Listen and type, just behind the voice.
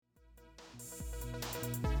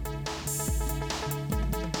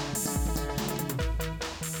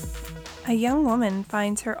A young woman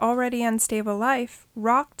finds her already unstable life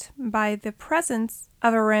rocked by the presence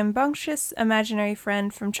of a rambunctious imaginary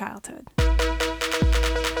friend from childhood.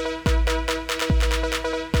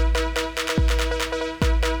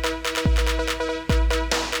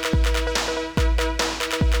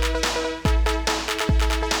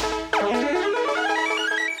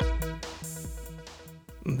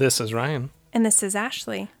 This is Ryan. And this is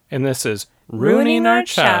Ashley. And this is Ruining Our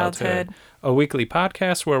Childhood, a weekly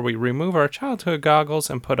podcast where we remove our childhood goggles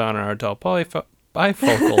and put on our adult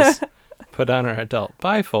bifocals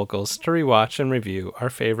to rewatch and review our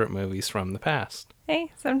favorite movies from the past.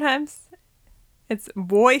 Hey, sometimes it's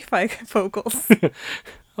bifocals.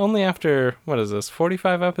 Only after,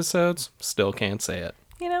 45 episodes? Still can't say it.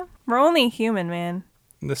 You know, we're only human, man.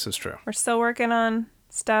 This is true. We're still working on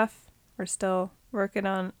stuff. We're still working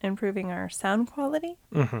on improving our sound quality.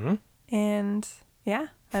 Mm-hmm. And yeah,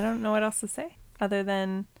 I don't know what else to say other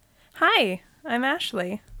than, hi, I'm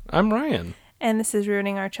Ashley. I'm Ryan. And this is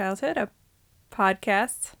Ruining Our Childhood, a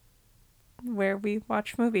podcast where we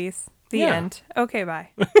watch movies. The end. Okay, bye.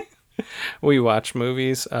 We watch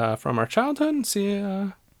movies from our childhood and see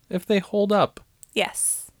if they hold up.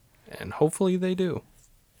 Yes. And hopefully they do.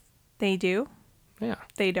 They do? Yeah.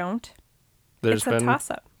 They don't? It's a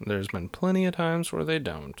toss-up. There's been plenty of times where they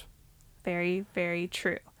don't. Very, very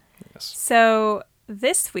true. Yes. So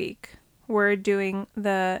this week we're doing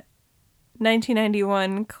the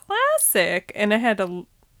 1991 classic, and I had to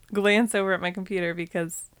glance over at my computer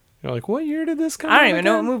because you're like, what year did this come out? I don't even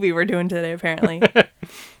know what movie we're doing today, apparently. The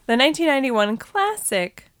 1991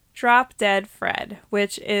 classic Drop Dead Fred,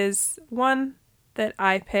 which is one that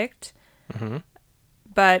I picked,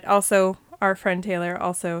 but also our friend Taylor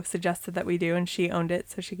also suggested that we do, and she owned it,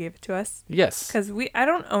 so she gave it to us. Yes. Because I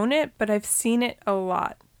don't own it, but I've seen it a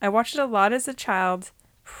lot. I watched it a lot as a child.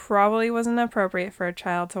 Probably wasn't appropriate for a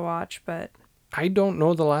child to watch, but I don't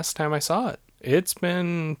know the last time I saw it. It's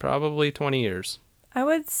been probably 20 years. I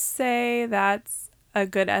would say that's a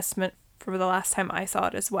good estimate for the last time I saw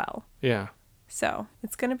it as well. Yeah. So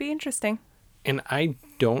it's going to be interesting. And I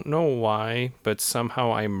don't know why, but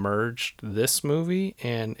somehow I merged this movie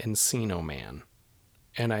and Encino Man.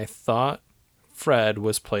 And I thought Fred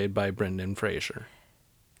was played by Brendan Fraser.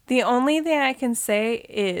 The only thing I can say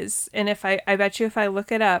is, and if I bet you if I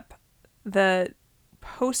look it up, the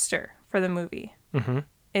poster for the movie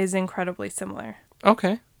is incredibly similar.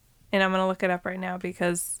 Okay. And I'm going to look it up right now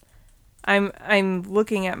because I'm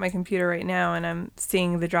looking at my computer right now and I'm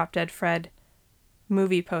seeing the Drop Dead Fred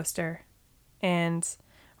movie poster.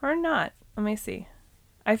 Or not. Let me see.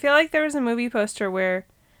 I feel like there was a movie poster where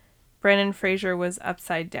Brendan Fraser was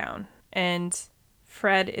upside down and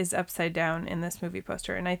Fred is upside down in this movie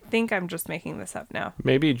poster. And I think I'm just making this up now.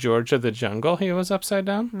 Maybe George of the Jungle, he was upside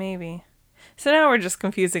down? Maybe. So now we're just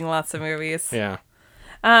confusing lots of movies. Yeah.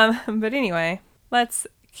 But anyway, let's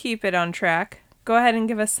keep it on track. Go ahead and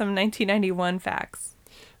give us some 1991 facts.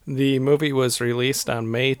 The movie was released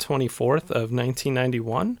on May 24th of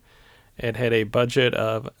 1991. It had a budget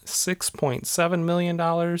of $6.7 million,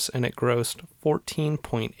 and it grossed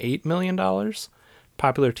 $14.8 million.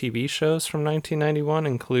 Popular TV shows from 1991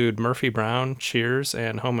 include Murphy Brown, Cheers,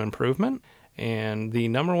 and Home Improvement. And the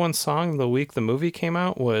number one song the week the movie came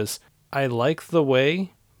out was I Like the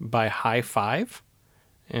Way by High Five.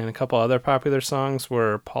 And a couple other popular songs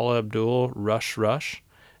were Paula Abdul, Rush Rush,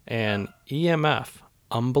 and EMF,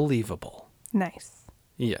 Unbelievable. Nice.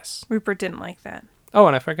 Yes. Rupert didn't like that. Oh,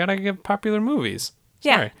 and I forgot to give popular movies.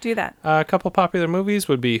 Sorry. Yeah, do that. A couple popular movies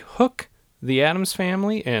would be Hook, The Addams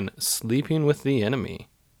Family, and Sleeping with the Enemy.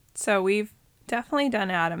 So we've definitely done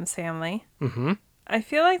Addams Family. Mm-hmm. I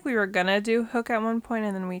feel like we were going to do Hook at one point,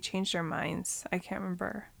 and then we changed our minds. I can't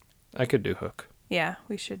remember. I could do Hook. Yeah,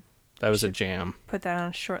 we should. That was a jam. Put that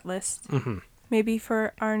on a short list. Mm-hmm. Maybe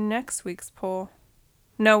for our next week's poll.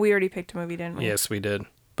 No, we already picked a movie, didn't we? Yes, we did.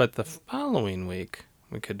 But the following week,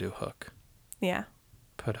 we could do Hook. Yeah.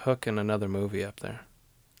 Put Hook in another movie up there.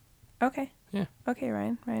 Okay. Yeah. Okay,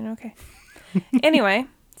 Ryan, okay. Anyway,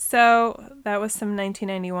 so that was some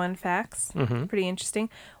 1991 facts. Mm-hmm. Pretty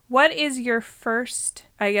interesting. What is your first,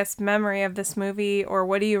 I guess, memory of this movie, or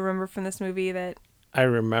what do you remember from this movie that... I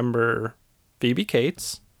remember Phoebe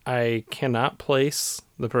Cates. I cannot place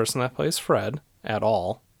the person that plays Fred at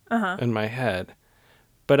all in my head.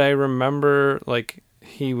 But I remember,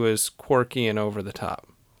 he was quirky and over the top.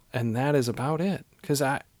 And that is about it. Because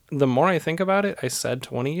the more I think about it, I said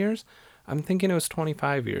 20 years. I'm thinking it was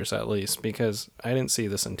 25 years at least, because I didn't see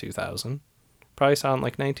this in 2000. Probably saw it in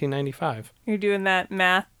 1995. You're doing that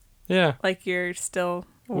math. Yeah. Like you're still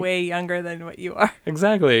way younger than what you are.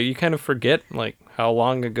 Exactly. You kind of forget, how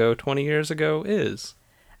long ago 20 years ago is.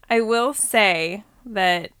 I will say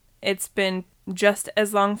that it's been just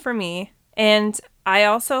as long for me. And I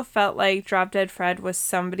also felt like Drop Dead Fred was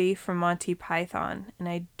somebody from Monty Python, and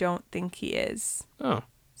I don't think he is. Oh.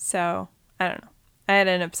 So, I don't know. I had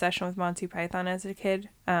an obsession with Monty Python as a kid.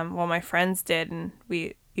 Well, my friends did, and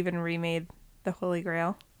we even remade The Holy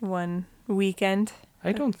Grail one weekend.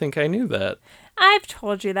 I don't think I knew that. I've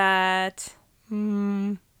told you that.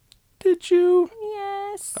 Did you?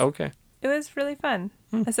 Yes. Okay. It was really fun.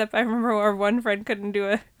 Except I remember our one friend couldn't do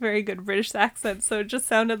a very good British accent, so it just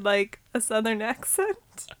sounded like a southern accent.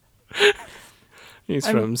 He's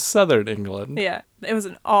from southern England. Yeah. It was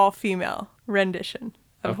an all-female rendition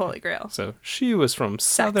of Okay. Holy Grail. So she was from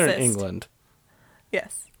southern Sexist. England.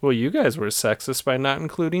 Yes. Well, you guys were sexist by not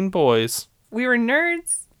including boys. We were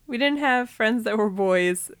nerds. We didn't have friends that were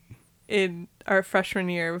boys in our freshman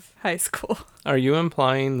year of high school. Are you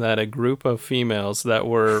implying that a group of females that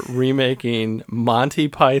were remaking Monty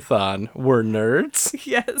Python were nerds?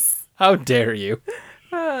 Yes. How dare you?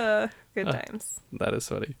 Good times. That is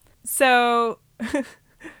funny. So,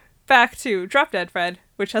 back to Drop Dead Fred,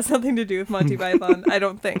 which has nothing to do with Monty Python, I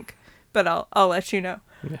don't think. But I'll let you know.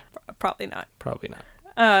 Yeah. Probably not. Probably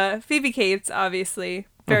not. Phoebe Cates, obviously,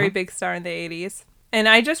 very big star in the 80s. And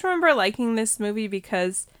I just remember liking this movie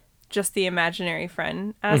because just the imaginary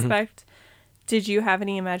friend aspect. Did you have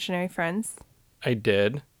any imaginary friends? I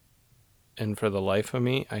did. And for the life of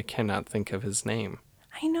me, I cannot think of his name.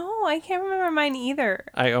 I know. I can't remember mine either.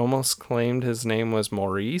 I almost claimed his name was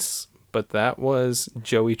Maurice, but that was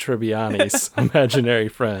Joey Tribbiani's imaginary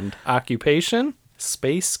friend. Occupation?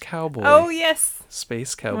 Space Cowboy. Oh, yes.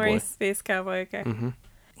 Space Cowboy. Maurice, Space Cowboy. Okay.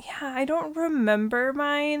 Yeah, I don't remember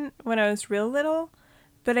mine when I was real little,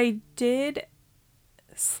 but I did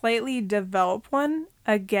slightly develop one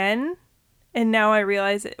again, and now I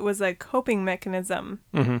realize it was a coping mechanism.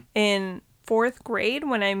 In 4th grade,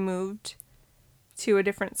 when I moved to a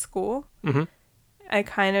different school, I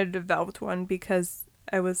kind of developed one because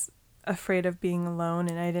I was afraid of being alone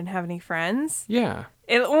and I didn't have any friends. Yeah.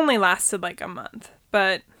 It only lasted like a month,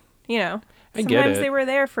 but, you know, I get sometimes it. they were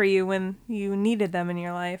there for you when you needed them in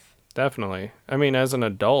your life. Definitely. I mean, as an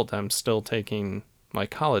adult, I'm still taking my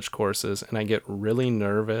college courses, and I get really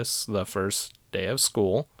nervous the first day of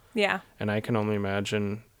school. Yeah. And I can only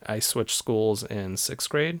imagine, I switched schools in 6th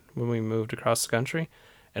grade when we moved across the country.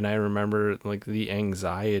 And I remember like the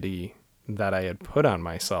anxiety that I had put on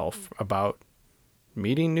myself about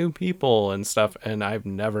meeting new people and stuff. And I've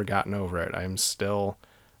never gotten over it. I'm still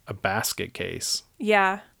a basket case.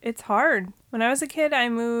 Yeah, it's hard. When I was a kid, I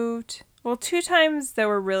moved, 2 times that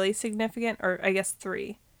were really significant, or I guess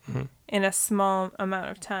 3, in a small amount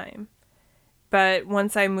of time. But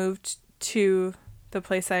once I moved to the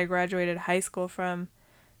place I graduated high school from,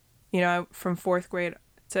 from 4th grade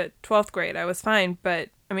to 12th grade, I was fine. But,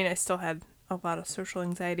 I mean, I still had a lot of social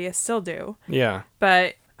anxiety. I still do. Yeah.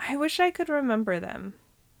 But I wish I could remember them,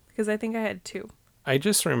 because I think I had 2. I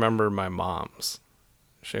just remember my mom's.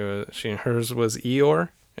 Hers was Eeyore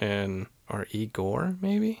or Igor,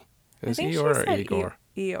 maybe? It was Eeyore or Igor?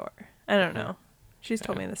 Eeyore. I don't know. She's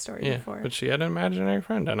told me the story before. But she had an imaginary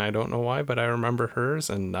friend, and I don't know why, but I remember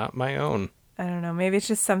hers and not my own. I don't know. Maybe it's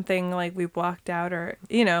just something like we blocked out, or,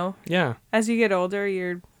 Yeah. As you get older,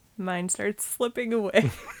 your mind starts slipping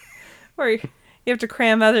away. Or you have to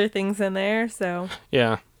cram other things in there, so.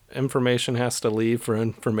 Yeah. Information has to leave for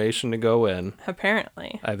information to go in.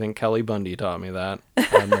 Apparently. I think Kelly Bundy taught me that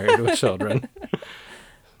on Married with Children.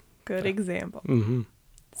 Good example.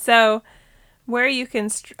 So, where you can...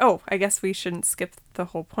 I guess we shouldn't skip the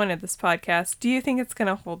whole point of this podcast. Do you think it's going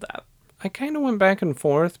to hold up? I kind of went back and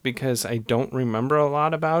forth because I don't remember a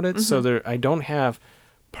lot about it. So I don't have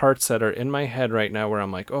parts that are in my head right now where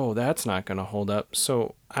I'm like, oh, that's not going to hold up.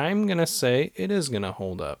 So I'm going to say it is going to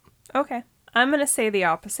hold up. Okay. I'm going to say the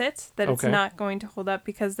opposite, that it's not going to hold up,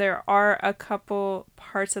 because there are a couple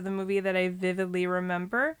parts of the movie that I vividly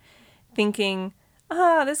remember thinking,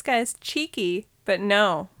 this guy's cheeky. But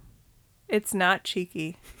no, it's not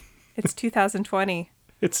cheeky. It's 2020.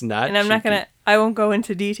 It's not And I'm not I won't go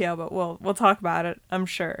into detail, but we'll talk about it, I'm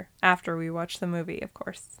sure, after we watch the movie, of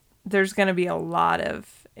course. There's going to be a lot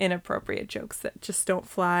of inappropriate jokes that just don't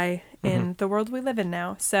fly in the world we live in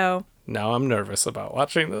now. So now I'm nervous about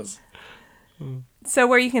watching this. So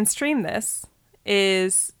where you can stream this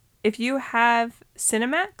is if you have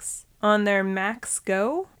Cinemax on their Max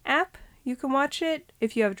Go app, you can watch it.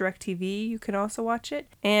 If you have DirecTV, you can also watch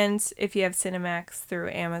it. And if you have Cinemax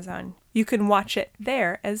through Amazon, you can watch it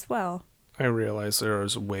there as well. I realize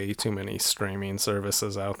there's way too many streaming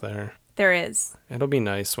services out there. There is. It'll be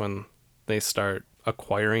nice when they start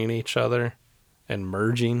acquiring each other and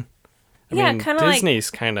merging. I Yeah, mean, kind of like Disney's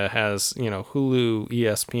kind of has, Hulu,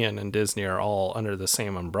 ESPN, and Disney are all under the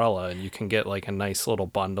same umbrella, and you can get like a nice little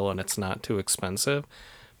bundle and it's not too expensive.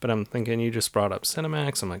 But I'm thinking you just brought up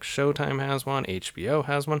Cinemax. I'm like, Showtime has one, HBO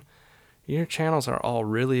has one. Your channels are all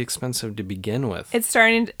really expensive to begin with. it's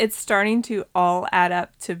starting to all add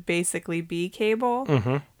up to basically be cable.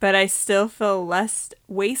 Mm-hmm. But I still feel less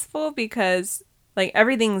wasteful because like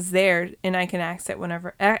everything's there and I can access it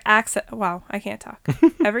whenever access. Wow, I can't talk.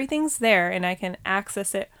 Everything's there and I can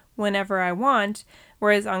access it whenever I want.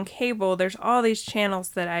 Whereas on cable, there's all these channels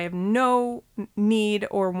that I have no need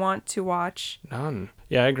or want to watch. None.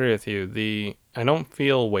 Yeah, I agree with you. I don't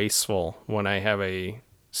feel wasteful when I have a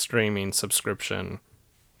streaming subscription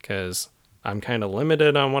because I'm kind of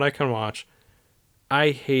limited on what I can watch.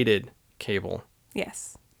 I hated cable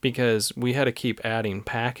Yes. because we had to keep adding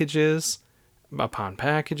packages upon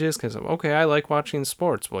packages because, okay, I like watching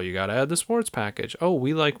sports. Well, you got to add the sports package. Oh,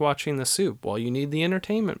 we like watching the soup. Well, you need the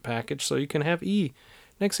entertainment package so you can have E.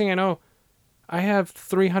 Next thing I know, I have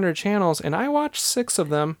 300 channels and I watch 6 of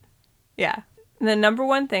them. Yeah. The number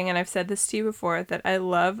one thing, and I've said this to you before, that I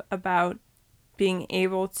love about being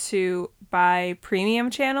able to buy premium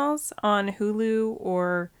channels on Hulu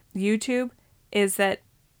or YouTube is that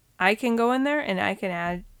I can go in there and I can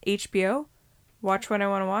add HBO, watch what I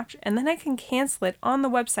want to watch, and then I can cancel it on the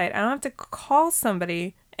website. I don't have to call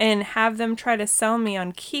somebody and have them try to sell me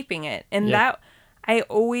on keeping it. And Yeah. that I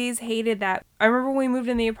always hated that. I remember when we moved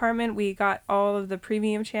in the apartment, we got all of the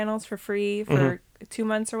premium channels for free for 2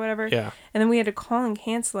 months or whatever. Yeah. And then we had to call and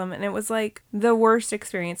cancel them. And it was like the worst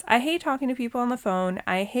experience. I hate talking to people on the phone.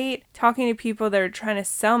 I hate talking to people that are trying to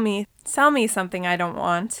sell me something I don't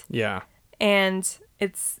want. Yeah. And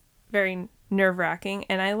it's very nerve-wracking.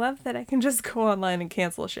 And I love that I can just go online and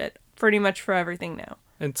cancel shit pretty much for everything now.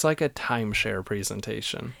 It's like a timeshare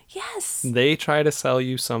presentation. Yes. They try to sell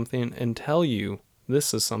you something and tell you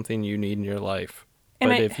this is something you need in your life.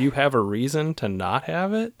 And But if you have a reason to not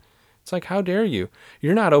have it, it's like, how dare you?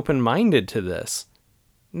 You're not open-minded to this.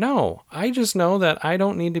 No, I just know that I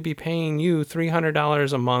don't need to be paying you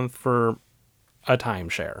 $300 a month for a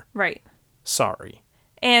timeshare. Right. Sorry.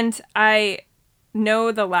 And I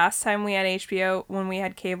know the last time we had HBO, when we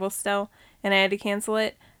had cable still, and I had to cancel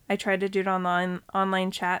it, I tried to do it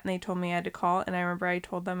online chat, and they told me I had to call, and I remember I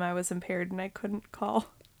told them I was impaired and I couldn't call.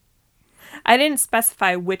 I didn't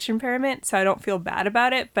specify which impairment, so I don't feel bad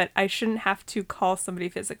about it, but I shouldn't have to call somebody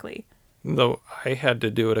physically. Though I had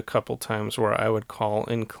to do it a couple times where I would call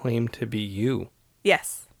and claim to be you.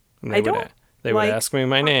 Yes. And like they would ask me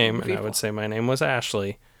my name, and I people. would say my name was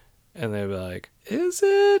Ashley. And they'd be like, is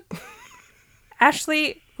it?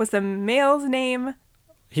 Ashley was a male's name.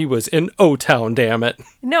 He was in O-Town, damn it.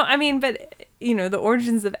 No, I mean, but, the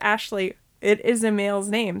origins of Ashley, it is a male's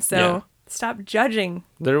name, so Yeah. stop judging.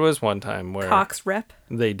 There was one time where Cox rep.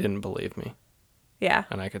 they didn't believe me, Yeah.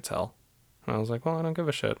 and I could tell. And I was like, well, I don't give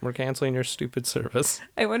a shit. We're canceling your stupid service.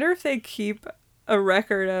 I wonder if they keep a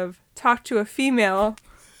record of talk to a female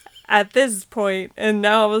at this point, and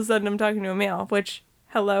now all of a sudden I'm talking to a male, which,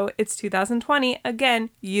 hello, it's 2020. Again,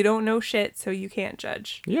 you don't know shit, so you can't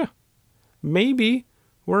judge. Yeah. Maybe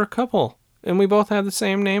we're a couple, and we both have the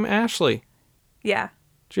same name, Ashley. Yeah.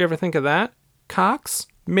 Did you ever think of that? Cox?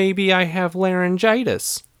 Maybe I have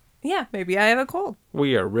laryngitis. Yeah, maybe I have a cold.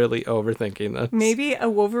 We are really overthinking this. Maybe a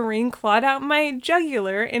Wolverine clawed out my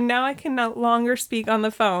jugular, and now I can no longer speak on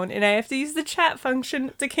the phone, and I have to use the chat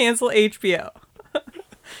function to cancel HBO.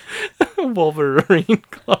 Wolverine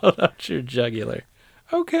clawed out your jugular.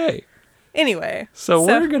 Okay. Anyway. So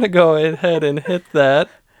we're going to go ahead and hit that.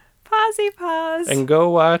 Pause. And go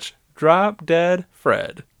watch Drop Dead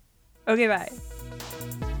Fred. Okay, bye.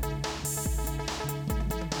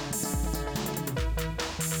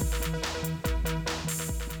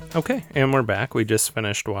 Okay, and we're back. We just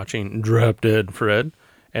finished watching Drop Dead Fred,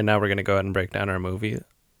 and now we're going to go ahead and break down our movie.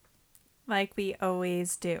 Like we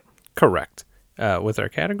always do. Correct. With our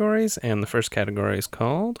categories, and the first category is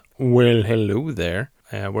called Well, Hello There,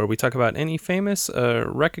 where we talk about any famous,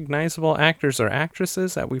 recognizable actors or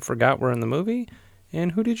actresses that we forgot were in the movie.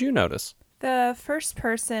 And who did you notice? The first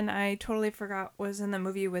person I totally forgot was in the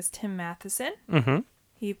movie was Tim Matheson. Mm-hmm.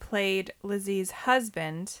 He played Lizzie's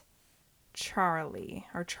husband, Charlie,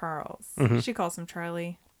 or Charles. Mm-hmm. She calls him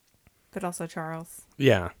Charlie, but also Charles.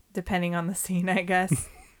 Yeah. Depending on the scene, I guess.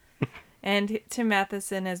 And Tim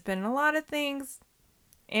Matheson has been in a lot of things.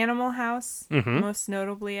 Animal House, most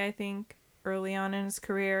notably, I think, early on in his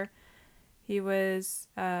career. He was,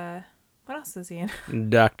 what else was he in?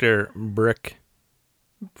 Dr. Brick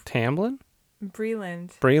Tamblyn?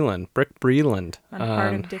 Breland. Brick Breland. On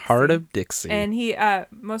Heart of Dixie. Heart of Dixie. And he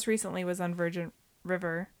most recently was on Virgin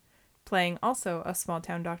River, playing also a small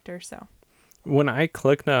town doctor. So When I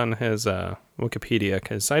clicked on his Wikipedia,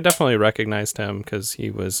 because I definitely recognized him because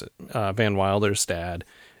he was Van Wilder's dad.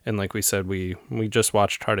 And like we said, we just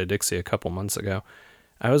watched Heart of Dixie a couple months ago.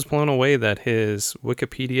 I was blown away that his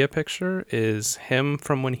Wikipedia picture is him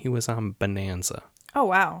from when he was on Bonanza. oh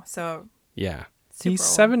wow, so Yeah. super He's old.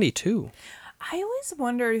 72. I always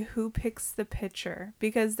wondered who picks the picture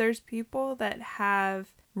because there's people that have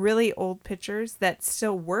really old pictures that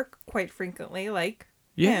still work quite frequently, like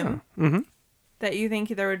him, that you think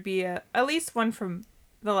there would be at least one from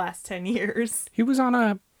the last 10 years. He was on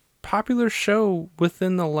a popular show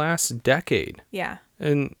within the last decade. Yeah.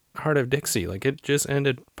 In Heart of Dixie. Like, it just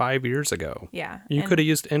ended 5 years ago. Yeah. You could have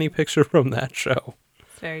used any picture from that show.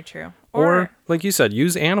 It's very true. Or, like you said,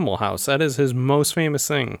 use Animal House. That is his most famous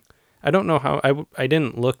thing. I don't know how... I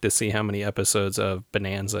didn't look to see how many episodes of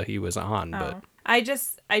Bonanza he was on, but...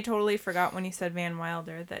 I totally forgot when you said Van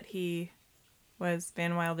Wilder that he was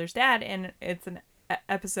Van Wilder's dad, and it's an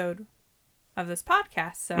episode of this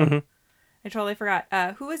podcast, so I totally forgot.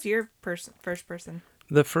 Who was your first person?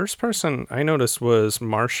 The first person I noticed was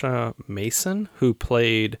Marsha Mason, who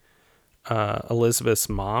played Elizabeth's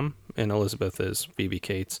mom, and Elizabeth is Phoebe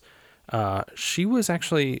Cates. She was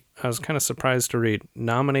actually, I was kind of surprised to read,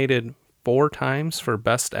 nominated 4 times for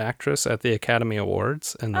Best Actress at the Academy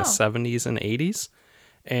Awards in the 70s and 80s.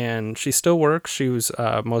 And she still works. She was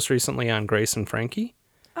most recently on Grace and Frankie.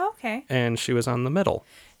 Okay. And she was on The Middle.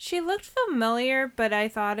 She looked familiar, but I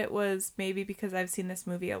thought it was maybe because I've seen this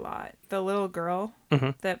movie a lot. The little girl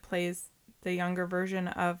that plays the younger version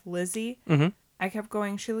of Lizzie, I kept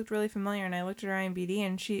going, she looked really familiar, and I looked at her IMDb,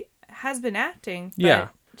 and she has been acting,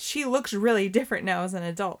 but she looks really different now as an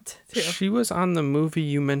adult, too. She was on the movie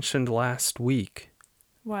you mentioned last week.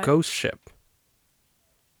 What? Ghost Ship.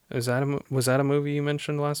 Was that a movie you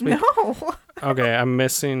mentioned last week? No. Okay, I'm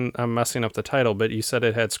messing up the title, but you said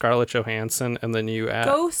it had Scarlett Johansson, and then you add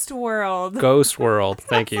Ghost World. Ghost World.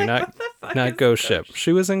 Thank you, like, not Ghost Ship.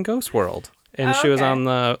 She was in Ghost World, and she was on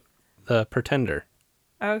the Pretender.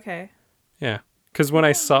 Okay. Yeah, because when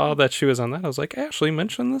I saw that she was on that, I was like, Ashley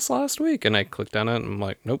mentioned this last week, and I clicked on it, and I'm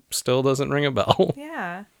like, nope, still doesn't ring a bell.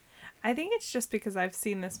 Yeah, I think it's just because I've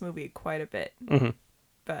seen this movie quite a bit. Mm-hmm.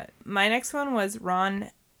 But my next one was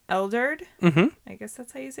Ron Eldard, I guess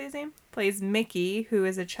that's how you say his name, plays Mickey, who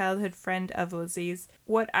is a childhood friend of Lizzie's.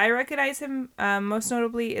 What I recognize him most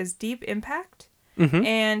notably is Deep Impact,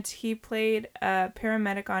 and he played a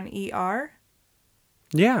paramedic on ER.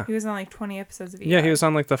 Yeah. He was on like 20 episodes of ER. Yeah, he was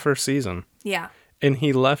on like the first season. Yeah. And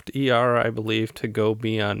he left ER, I believe, to go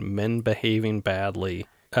be on Men Behaving Badly,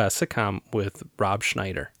 a sitcom with Rob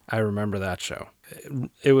Schneider. I remember that show.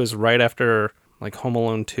 It was right after like Home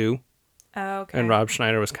Alone 2. Oh, okay. And Rob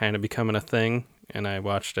Schneider was kind of becoming a thing, and I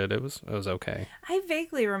watched it. It was okay. I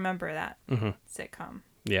vaguely remember that sitcom.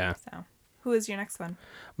 Yeah. So, who is your next one?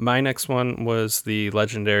 My next one was the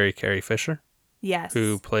legendary Carrie Fisher. Yes.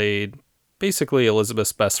 Who played basically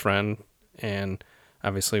Elizabeth's best friend, and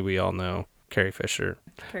obviously we all know Carrie Fisher.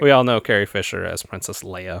 We all know Carrie Fisher as Princess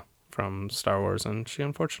Leia from Star Wars, and she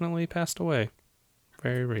unfortunately passed away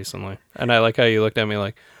very recently. And I like how you looked at me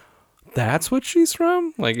like, that's what she's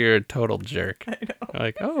from? Like, you're a total jerk. I know.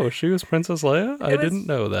 Like, oh, she was Princess Leia? I didn't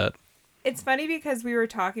know that. It's funny because we were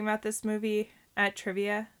talking about this movie at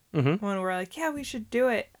trivia when we were like, yeah, we should do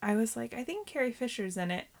it. I was like, I think Carrie Fisher's in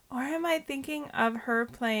it. Or am I thinking of her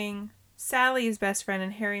playing Sally's best friend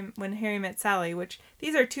in When Harry Met Sally, which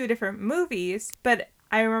these are 2 different movies, but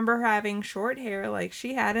I remember her having short hair like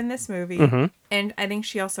she had in this movie. And I think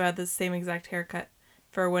she also had the same exact haircut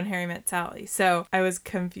for When Harry Met Sally. So I was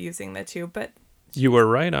confusing the 2, but you were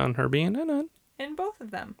right on her being in it. In both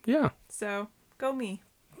of them. Yeah. So go me.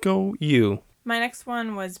 Go you. My next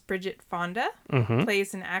one was Bridget Fonda.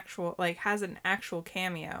 Plays has an actual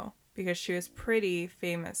cameo because she was pretty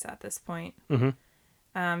famous at this point.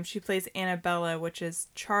 She plays Annabella, which is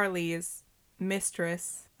Charlie's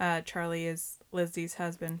mistress. Charlie is Lizzie's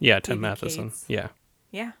husband. Yeah, Tim Phoebe Matheson. Cates. Yeah.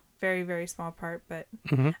 Yeah, very, very small part, but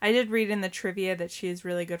I did read in the trivia that she is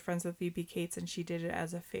really good friends with Phoebe Cates, and she did it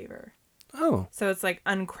as a favor. Oh. So it's like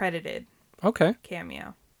uncredited. Okay.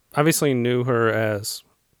 Cameo. Obviously knew her as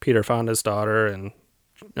Peter Fonda's daughter and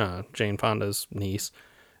Jane Fonda's niece.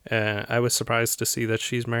 I was surprised to see that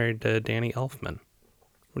she's married to Danny Elfman,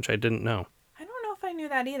 which I didn't know. I don't know if I knew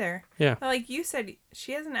that either. Yeah. But like you said,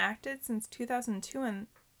 she hasn't acted since 2002, and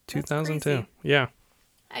 2002. Crazy. Yeah.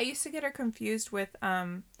 I used to get her confused with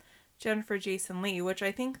Jennifer Jason Leigh, which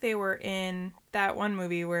I think they were in that one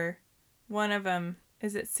movie where one of them,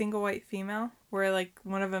 is it Single White Female? Where like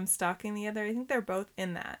one of them stalking the other. I think they're both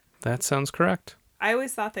in that. That sounds correct. I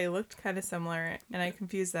always thought they looked kind of similar, and I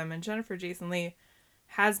confused them. And Jennifer Jason Leigh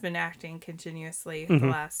has been acting continuously the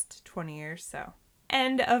last 20 years, so.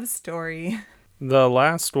 End of story. The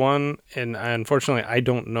last one, and unfortunately I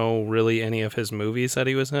don't know really any of his movies that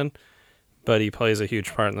he was in, but he plays a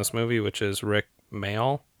huge part in this movie, which is Rick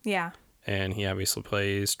Mayall. Yeah. And he obviously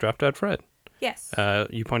plays Drop Dead Fred. Yes.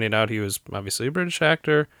 You pointed out he was obviously a British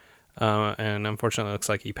actor, and unfortunately it looks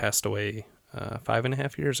like he passed away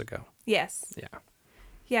 5.5 years ago. Yes. Yeah.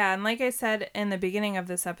 Yeah, and like I said in the beginning of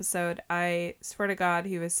this episode, I swear to God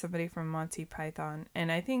he was somebody from Monty Python, and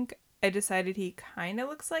I think I decided he kind of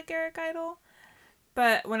looks like Eric Idle.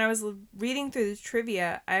 But when I was reading through the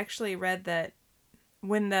trivia, I actually read that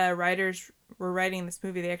when the writers were writing this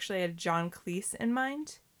movie, they actually had John Cleese in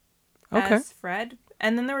mind as Fred.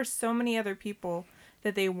 And then there were so many other people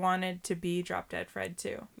that they wanted to be Drop Dead Fred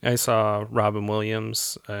too. I saw Robin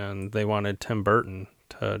Williams, and they wanted Tim Burton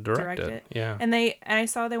to direct it. Yeah. And I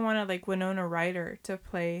saw they wanted like Winona Ryder to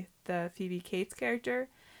play the Phoebe Cates character,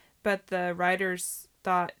 but the writers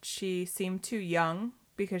thought she seemed too young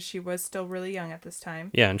because she was still really young at this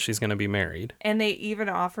time. Yeah, and she's going to be married. And they even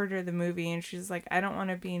offered her the movie, and she's like, I don't want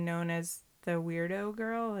to be known as the weirdo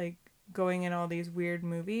girl, like going in all these weird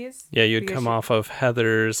movies. Yeah, you'd come off of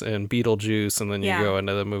Heathers and Beetlejuice, and then you go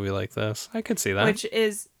into the movie like this. I could see that. Which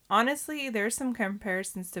is, honestly, there's some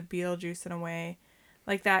comparisons to Beetlejuice in a way.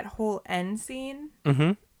 Like that whole end scene.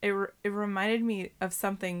 Mm-hmm. It reminded me of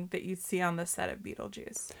something that you'd see on the set of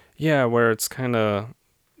Beetlejuice. Yeah, where it's kind of,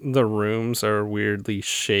 the rooms are weirdly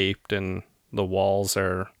shaped and the walls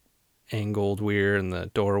are angled weird and the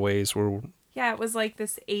doorways were... Yeah, it was like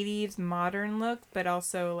this 80s modern look, but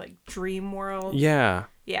also like dream world. Yeah.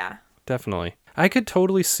 Yeah. Definitely. I could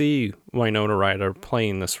totally see Winona Ryder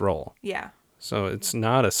playing this role. Yeah. So it's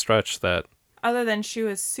not a stretch that... Other than she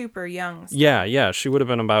was super young. So. Yeah. She would have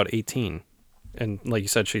been about 18. And like you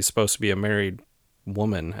said, she's supposed to be a married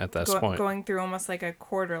woman at this point. Going through almost like a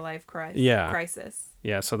quarter life crisis.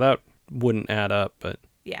 Yeah, so that wouldn't add up, but...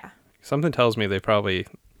 Yeah. Something tells me they probably...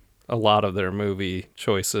 A lot of their movie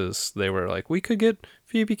choices, they were like, we could get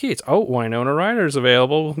Phoebe Cates. Oh, Winona Ryder's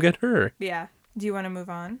available. We'll get her. Yeah. Do you want to move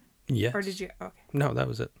on? Yes. Or did you? Okay. No, that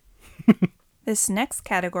was it. This next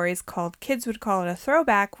category is called, kids would call it a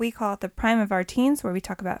throwback. We call it the prime of our teens, where we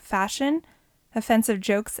talk about fashion, offensive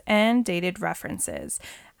jokes, and dated references.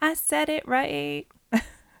 I said it right.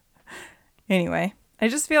 Anyway, I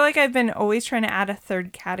just feel like I've been always trying to add a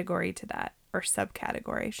third category to that, or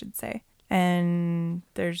subcategory, I should say. And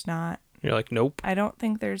there's not. You're like, nope. I don't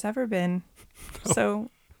think there's ever been. So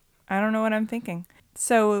I don't know what I'm thinking.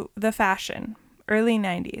 So the fashion, early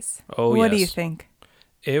 90s. Oh, What do you think?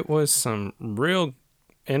 It was some real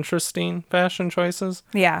interesting fashion choices.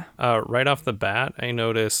 Yeah. Right off the bat, I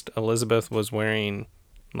noticed Elizabeth was wearing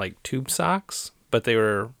like tube socks, but they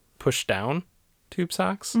were pushed down tube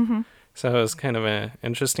socks. Mm-hmm. So it was kind of an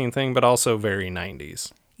interesting thing, but also very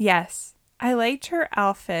 90s. Yes. I liked her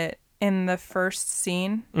outfit in the first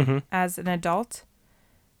scene as an adult.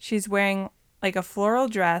 She's wearing like a floral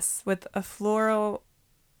dress with a floral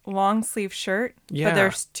long sleeve shirt. Yeah. But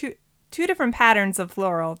there's two different patterns of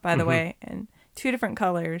floral, by the way, and two different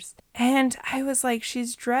colors. And I was like,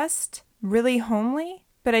 she's dressed really homely,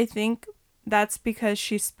 but I think that's because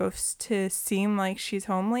she's supposed to seem like she's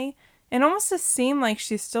homely. And almost to seem like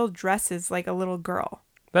she still dresses like a little girl.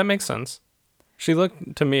 That makes sense. She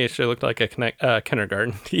looked like a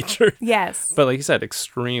kindergarten teacher. Yes. But like you said,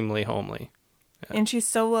 extremely homely. Yeah. And she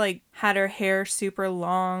still like had her hair super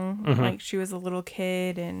long, like she was a little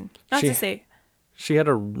kid. And she had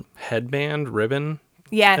a headband ribbon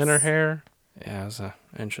in her hair. Yeah, it was an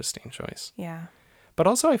interesting choice. Yeah. But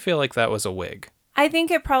also I feel like that was a wig. I think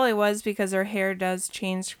it probably was because her hair does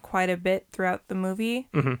change quite a bit throughout the movie.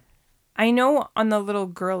 Mm-hmm. I know on the little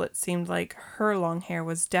girl it seemed like her long hair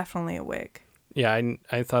was definitely a wig. Yeah,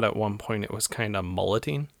 I thought at one point it was kind of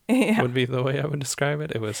mulleting would be the way I would describe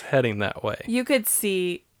it. It was heading that way. You could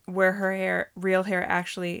see where her real hair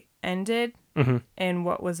actually ended and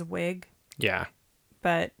what was a wig. Yeah.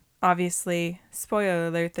 But obviously, spoiler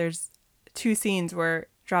alert, there's 2 scenes where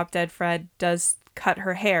Drop Dead Fred does cut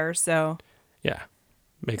her hair, so... Yeah.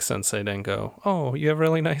 Makes sense they didn't go, oh, you have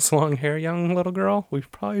really nice long hair, young little girl? We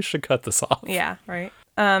probably should cut this off. Yeah, right.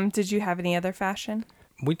 Did you have any other fashion?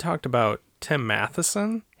 We talked about Tim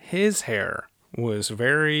Matheson. His hair was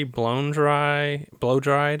very blow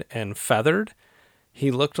dried, and feathered.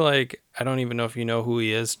 He looked like, I don't even know if you know who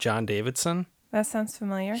he is, John Davidson. That sounds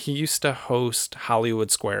familiar. He used to host Hollywood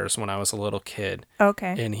Squares when I was a little kid.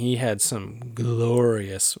 Okay. And he had some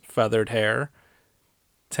glorious feathered hair.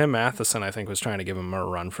 Tim Matheson, I think, was trying to give him a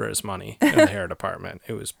run for his money in the hair department.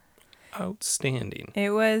 It was Outstanding.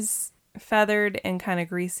 It was feathered and kind of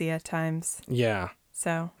greasy at times. Yeah.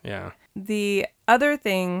 So Yeah. the other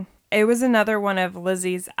thing, it was another one of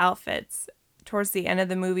Lizzie's outfits. Towards the end of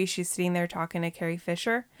the movie, she's sitting there talking to Carrie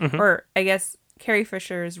Fisher. Or I guess Carrie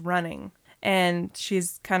Fisher is running. And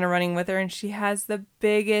she's kind of running with her. And she has the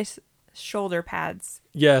biggest shoulder pads.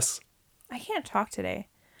 Yes. I can't talk today.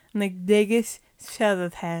 I'm like, biggest shoulder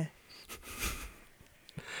pad.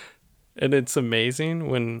 And it's amazing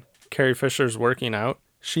when Carrie Fisher's working out,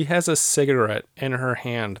 she has a cigarette in her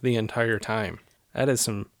hand the entire time. That is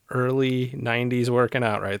some early 90s working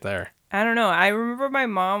out right there. I don't know. I remember my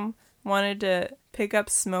mom wanted to pick up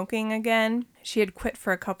smoking again. She had quit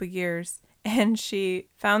for a couple years, and she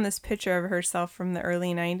found this picture of herself from the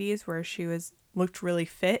early 90s where she looked really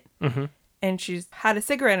fit. Mm-hmm. And she's had a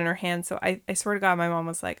cigarette in her hand. So I swear to God, my mom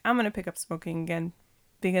was like, I'm going to pick up smoking again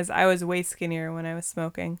because I was way skinnier when I was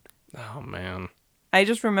smoking. Oh, man. I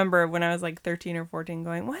just remember when I was like 13 or 14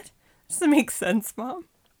 going, what? This doesn't make sense, Mom.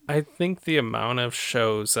 I think the amount of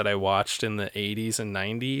shows that I watched in the 80s and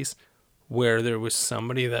 90s where there was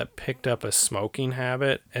somebody that picked up a smoking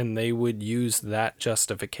habit and they would use that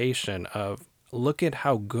justification of, look at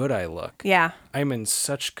how good I look. Yeah. I'm in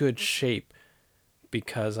such good shape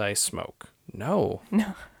because I smoke. No.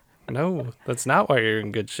 No, that's not why you're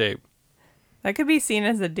in good shape. That could be seen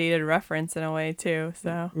as a dated reference in a way, too.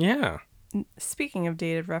 So, Yeah. speaking of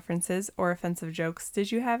dated references or offensive jokes,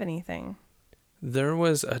 did you have anything? There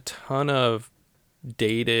was a ton of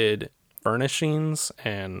dated furnishings,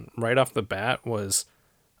 and right off the bat was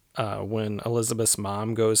when Elizabeth's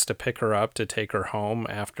mom goes to pick her up to take her home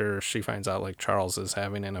after she finds out like Charles is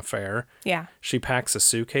having an affair. Yeah. She packs a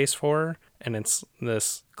suitcase for her, and it's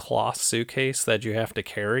this cloth suitcase that you have to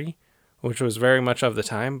carry, which was very much of the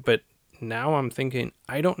time, but now I'm thinking,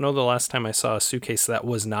 I don't know the last time I saw a suitcase that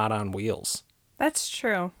was not on wheels. That's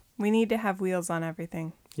true. We need to have wheels on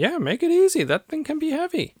everything. Yeah, make it easy. That thing can be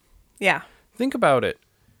heavy. Yeah. Think about it.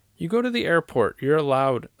 You go to the airport, you're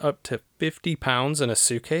allowed up to 50 pounds in a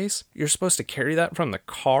suitcase. You're supposed to carry that from the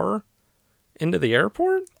car into the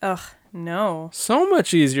airport? Ugh, no. So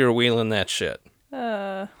much easier wheeling that shit.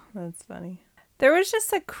 That's funny. There was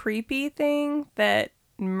just a creepy thing that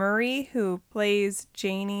Murray, who plays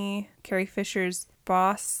Janie, Carrie Fisher's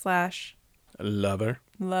boss / Lover.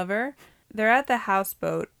 lover, they're at the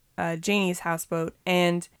houseboat, Janie's houseboat,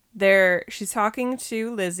 and she's talking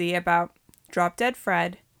to Lizzie about Drop Dead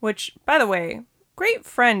Fred, which, by the way, great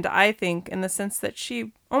friend, I think, in the sense that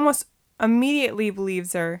she almost immediately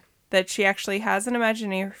believes her that she actually has an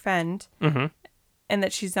imaginary friend and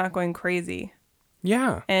that she's not going crazy.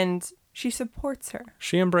 Yeah. And she supports her.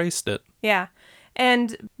 She embraced it. Yeah.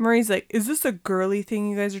 And Murray's like, is this a girly thing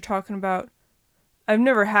you guys are talking about? I've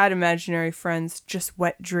never had imaginary friends, just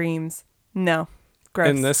wet dreams. No. Gross.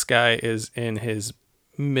 And this guy is in his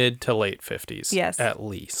mid to late 50s. Yes. At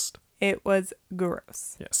least. It was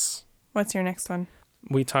gross. Yes. What's your next one?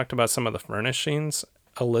 We talked about some of the furnishings.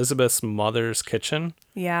 Elizabeth's mother's kitchen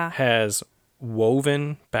has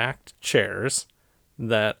woven backed chairs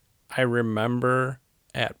that I remember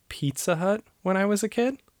at Pizza Hut when I was a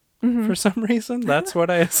kid. For some reason, that's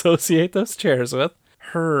what I associate those chairs with.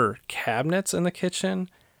 Her cabinets in the kitchen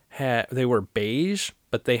they were beige,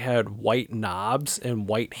 but they had white knobs and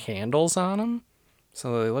white handles on them,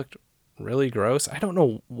 so they looked really gross. I don't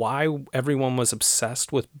know why everyone was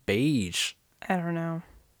obsessed with beige. I don't know.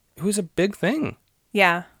 It was a big thing.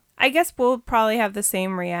 Yeah. I guess we'll probably have the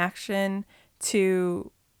same reaction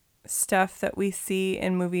to stuff that we see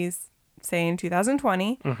in movies, say in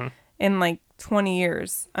 2020. In like 20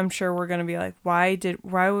 years, I'm sure we're going to be like, why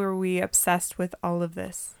were we obsessed with all of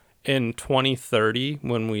this? In 2030,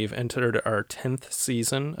 when we've entered our 10th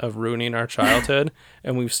season of Ruining Our Childhood,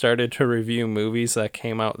 and we've started to review movies that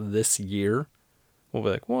came out this year, we'll be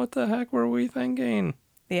like, what the heck were we thinking?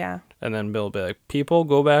 Yeah. And then Bill will be like, people,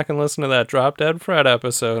 go back and listen to that Drop Dead Fred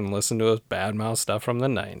episode and listen to us badmouth stuff from the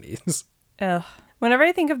 90s. Ugh. Whenever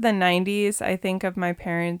I think of the 90s, I think of my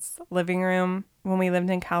parents' living room when we lived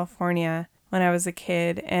in California when I was a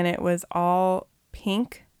kid, and it was all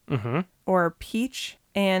pink or peach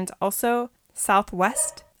and also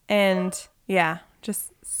Southwest. And yeah,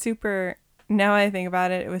 just super, now I think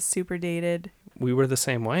about it, it was super dated. We were the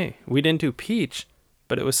same way. We didn't do peach,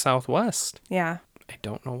 but it was Southwest. Yeah. I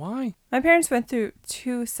don't know why. My parents went through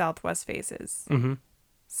 2 Southwest phases.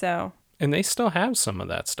 So. And they still have some of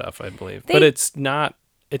that stuff, I believe. But it's not,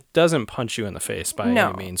 it doesn't punch you in the face by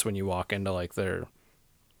any means when you walk into like their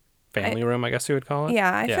family room, I guess you would call it.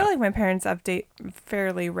 Yeah, I feel like my parents update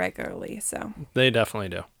fairly regularly, so. They definitely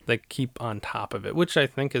do. They keep on top of it, which I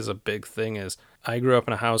think is a big thing. Is I grew up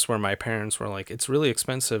in a house where my parents were like, it's really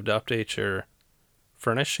expensive to update your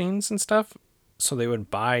furnishings and stuff. So they would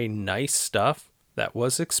buy nice stuff that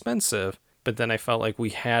was expensive. But then I felt like we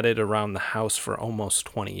had it around the house for almost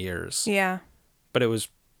 20 years. Yeah. But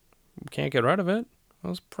can't get rid of it. It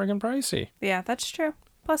was friggin' pricey. Yeah, that's true.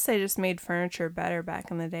 Plus, they just made furniture better back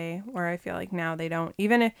in the day, where I feel like now they don't.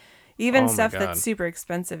 Even Oh my stuff God. that's super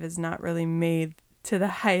expensive is not really made to the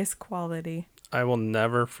highest quality. I will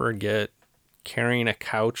never forget carrying a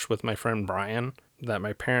couch with my friend Brian that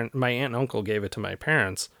my aunt and uncle gave it to my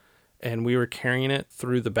parents, and we were carrying it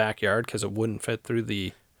through the backyard because it wouldn't fit through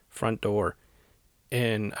the front door.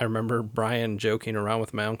 And I remember Brian joking around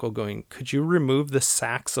with my uncle going, could you remove the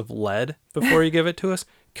sacks of lead before you give it to us?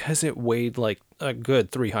 Because it weighed like a good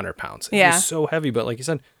 300 pounds. It was so heavy, but like you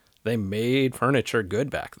said, they made furniture good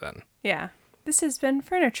back then. Yeah. This has been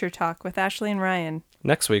Furniture Talk with Ashley and Ryan.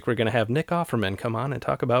 Next week, we're going to have Nick Offerman come on and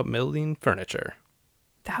talk about building furniture.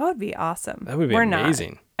 That would be awesome. That would be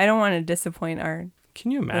amazing. I don't want to disappoint our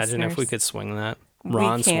Can you imagine listeners. if we could swing that? We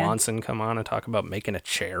Ron can. Swanson come on and talk about making a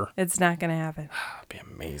chair. It's not going to happen. That'd be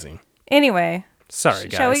amazing. Anyway. Sorry,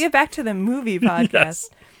 guys. Shall we get back to the movie podcast? Yes.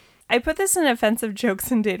 I put this in offensive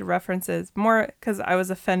jokes and dated references, more because I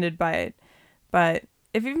was offended by it. But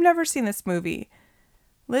if you've never seen this movie,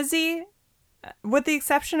 Lizzie, with the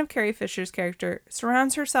exception of Carrie Fisher's character,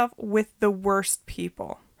 surrounds herself with the worst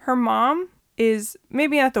people. Her mom is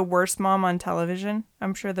maybe not the worst mom on television.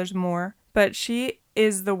 I'm sure there's more. But she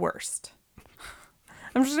is the worst.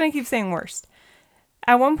 I'm just going to keep saying worst.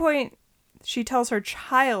 At one point, she tells her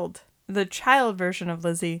child, the child version of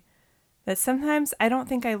Lizzie, that sometimes I don't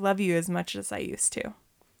think I love you as much as I used to.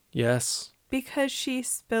 Yes. Because she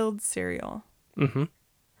spilled cereal. Mm-hmm.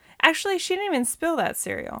 Actually, she didn't even spill that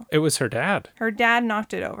cereal. It was her dad. Her dad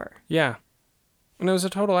knocked it over. Yeah. And it was a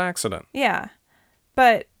total accident. Yeah.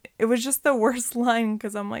 But it was just the worst line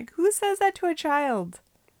because I'm like, who says that to a child?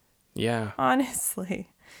 Yeah. Honestly.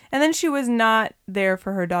 And then she was not there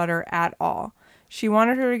for her daughter at all. She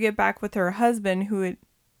wanted her to get back with her husband who had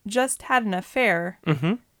just had an affair.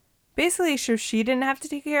 Mm-hmm. Basically, so she didn't have to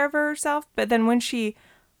take care of herself. But then when she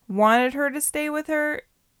wanted her to stay with her,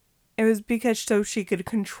 it was because so she could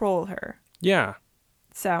control her. Yeah.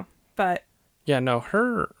 So, but... Yeah, no,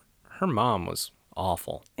 her mom was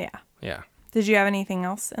awful. Yeah. Yeah. Did you have anything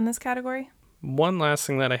else in this category? One last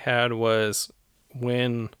thing that I had was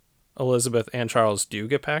when Elizabeth and Charles do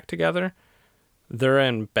get back together, they're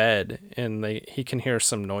in bed and he can hear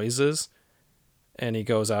some noises, and he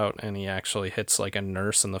goes out and he actually hits like a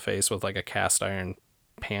nurse in the face with like a cast iron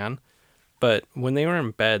pan. But when they were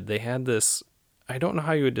in bed, they had this, I don't know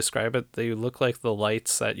how you would describe it. They look like the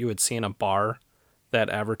lights that you would see in a bar that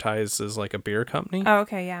advertises like a beer company. Oh,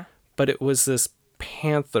 okay, yeah. But it was this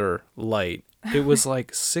panther light. It was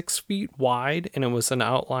like 6 feet wide, and it was an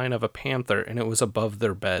outline of a panther, and it was above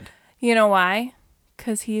their bed. You know why?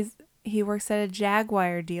 Because he works at a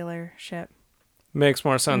Jaguar dealership. Makes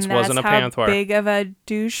more sense. And Wasn't a panther. That's how big of a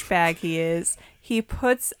douchebag he is. He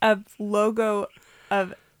puts a logo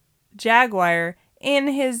of Jaguar in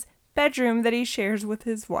his bedroom that he shares with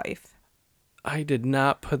his wife. I did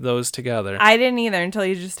not put those together. I didn't either until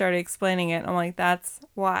you just started explaining it. I'm like, that's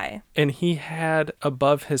why. And he had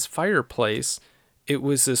above his fireplace, it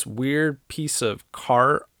was this weird piece of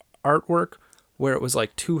car artwork where it was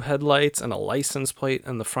like 2 headlights and a license plate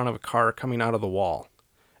and the front of a car coming out of the wall.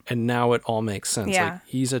 And now it all makes sense. Yeah. Like,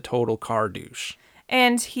 he's a total car douche.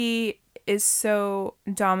 And he is so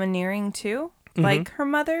domineering too, like her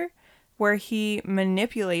mother, where he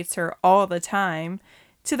manipulates her all the time.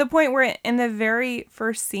 To the point where in the very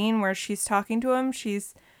first scene where she's talking to him,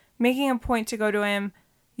 she's making a point to go to him.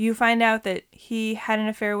 You find out that he had an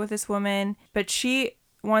affair with this woman, but she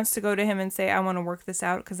wants to go to him and say, I want to work this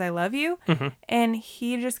out because I love you. Mm-hmm. And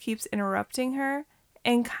he just keeps interrupting her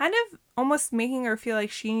and kind of almost making her feel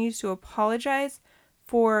like she needs to apologize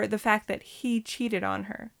for the fact that he cheated on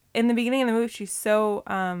her. In the beginning of the movie, she's so,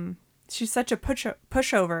 she's such a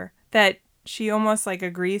pushover that she almost like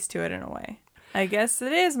agrees to it in a way. I guess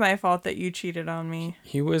it is my fault that you cheated on me.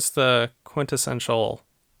 He was the quintessential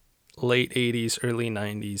late 80s, early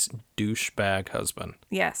 90s douchebag husband.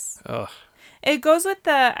 Yes. Ugh. It goes with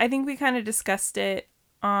I think we kind of discussed it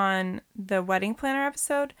on the Wedding Planner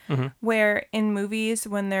episode, where in movies,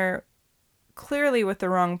 when they're clearly with the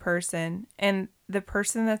wrong person and the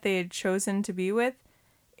person that they had chosen to be with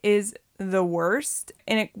is the worst,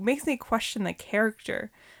 and it makes me question the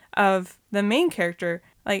character of the main character.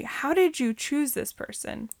 Like, how did you choose this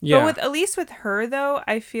person? Yeah. But at least with her, though,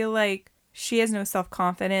 I feel like she has no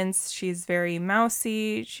self-confidence. She's very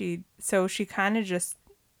mousy. So she kind of just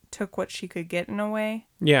took what she could get in a way.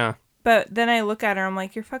 Yeah. But then I look at her, I'm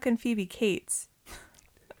like, you're fucking Phoebe Cates.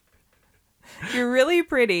 You're really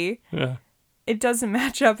pretty. Yeah. It doesn't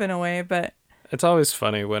match up in a way, but... It's always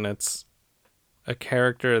funny when it's a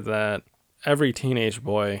character that every teenage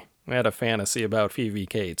boy had a fantasy about Phoebe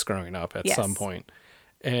Cates growing up at some point.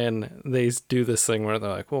 And they do this thing where they're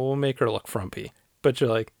like, well, we'll make her look frumpy. But you're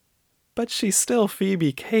like, but she's still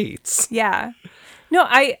Phoebe Cates. Yeah. No,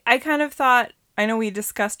 I kind of thought, I know we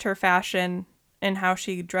discussed her fashion and how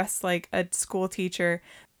she dressed like a school teacher.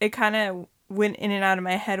 It kind of went in and out of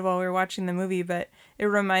my head while we were watching the movie, but it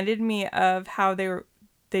reminded me of how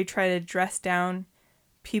they try to dress down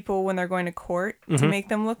people when they're going to court to make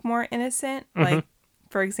them look more innocent. Like,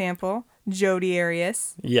 for example, Jodi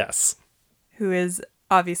Arias. Yes. Who is,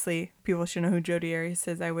 obviously, people should know who Jodi Arias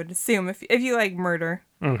is, I would assume, if you like murder.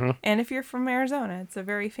 And if you're from Arizona, it's a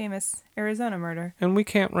very famous Arizona murder. And we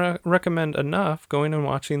can't recommend enough going and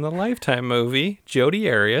watching the Lifetime movie, Jodi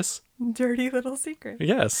Arias. Dirty Little Secret.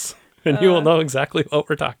 Yes. And you will know exactly what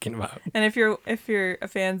we're talking about. And if you're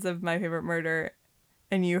fans of My Favorite Murder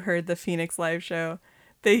and you heard the Phoenix live show,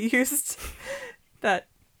 they used that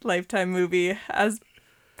Lifetime movie as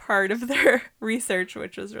part of their research,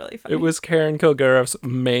 which was really funny. It was Karen Kilgariff's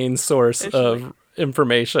main source of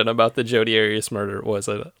information about the Jodi Arias murder was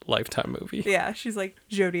a Lifetime movie. Yeah, she's like,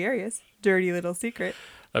 Jodi Arias, Dirty Little Secret.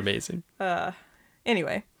 Amazing.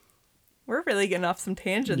 Anyway, we're really getting off some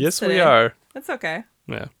tangents Yes, today. we are. That's okay.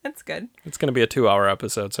 Yeah. That's good. It's going to be a 2-hour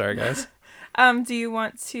episode. Sorry, guys. Do you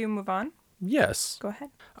want to move on? Yes. Go ahead.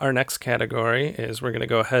 Our next category is we're going to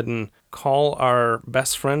go ahead and call our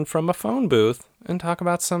best friend from a phone booth and talk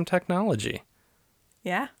about some technology.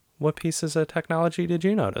 Yeah. What pieces of technology did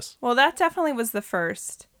you notice? Well, that definitely was the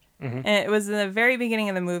first. And it was in the very beginning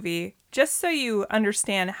of the movie. Just so you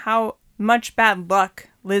understand how much bad luck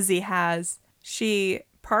Lizzie has, she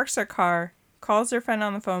parks her car, calls her friend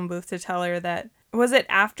on the phone booth to tell her that... Was it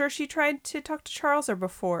after she tried to talk to Charles or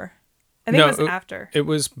before? I think it was after. It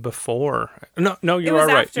was before. No, you are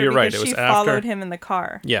right. You're right. It was she after. Followed him in the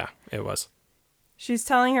car. Yeah, it was. She's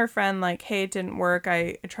telling her friend, like, hey, it didn't work.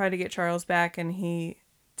 I tried to get Charles back and he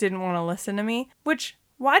didn't want to listen to me. Which,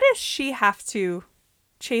 why does she have to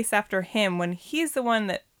chase after him when he's the one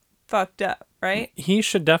that fucked up, right? He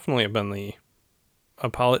should definitely have been the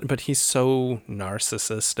apologist, but he's so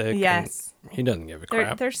narcissistic. Yes. He doesn't give a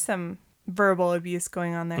crap. There's some verbal abuse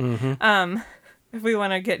going on there. If we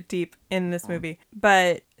want to get deep in this movie.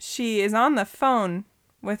 But she is on the phone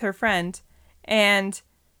with her friend and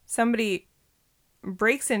somebody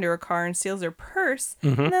breaks into her car and steals her purse.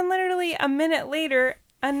 And then literally a minute later,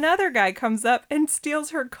 another guy comes up and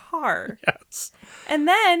steals her car. Yes. And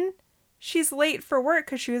then she's late for work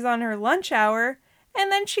because she was on her lunch hour.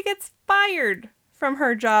 And then she gets fired from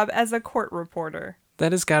her job as a court reporter.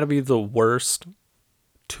 That has got to be the worst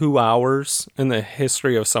 2 hours in the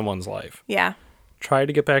history of someone's life. Yeah. Try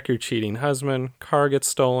to get back your cheating husband, car gets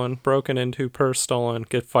stolen, broken into, purse stolen,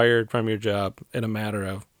 get fired from your job in a matter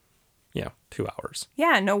of, 2 hours.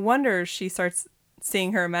 Yeah, no wonder she starts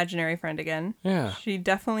seeing her imaginary friend again. Yeah. She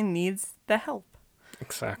definitely needs the help.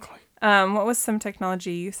 Exactly. What was some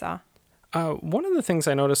technology you saw? One of the things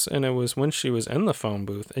I noticed, and it was when she was in the phone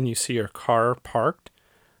booth and you see her car parked,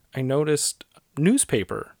 I noticed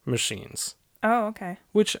newspaper machines. Oh, okay.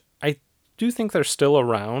 Which I do think they're still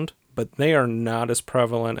around, but they are not as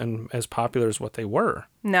prevalent and as popular as what they were.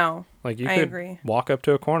 No, Like you I could agree. walk up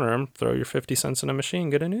to a corner and throw your 50 cents in a machine,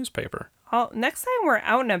 get a newspaper. Next time we're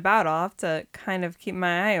out and about, I'll have to kind of keep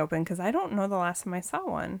my eye open because I don't know the last time I saw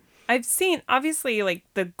one. I've seen, obviously, like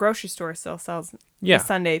the grocery store still sells the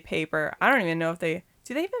Sunday paper. I don't even know if do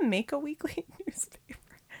they even make a weekly newspaper?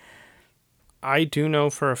 I do know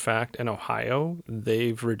for a fact in Ohio,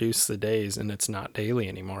 they've reduced the days and it's not daily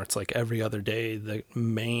anymore. It's like every other day the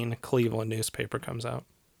main Cleveland newspaper comes out,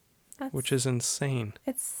 which is insane.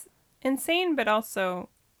 It's insane, but also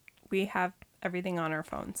we have everything on our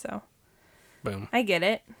phone, so Boom. I get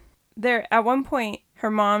it. At one point,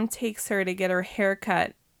 her mom takes her to get her hair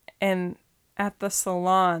cut, and at the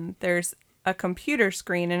salon, there's a computer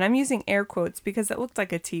screen, and I'm using air quotes because it looked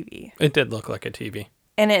like a TV. It did look like a TV.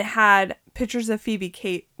 And it had pictures of Phoebe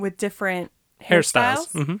Cates with different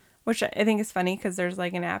hairstyles, which I think is funny because there's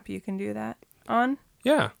like an app you can do that on.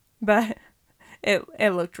 Yeah. But it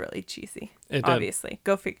looked really cheesy. It obviously. did.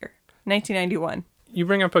 Go figure. 1991. You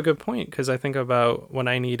bring up a good point because I think about when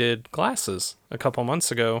I needed glasses a couple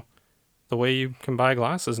months ago. The way you can buy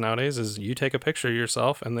glasses nowadays is you take a picture of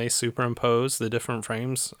yourself and they superimpose the different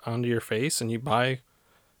frames onto your face and you buy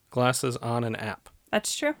glasses on an app.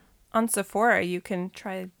 That's true. On Sephora, you can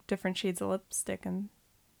try different shades of lipstick and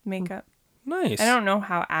makeup. Nice. I don't know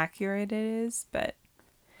how accurate it is, but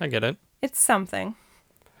I get it. it's something.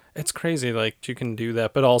 It's crazy, like, you can do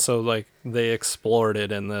that, but also, like, they explored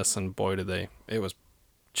it in this, and boy, did they. It was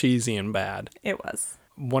cheesy and bad. It was.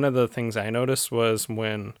 One of the things I noticed was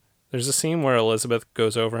when there's a scene where Elizabeth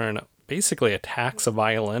goes over and basically attacks a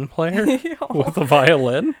violin player with a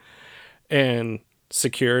violin, and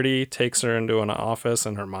security takes her into an office,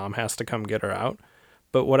 and her mom has to come get her out.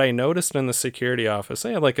 But what I noticed in the security office,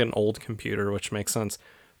 they had like an old computer, which makes sense,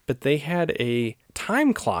 but they had a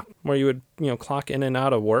time clock where you would, clock in and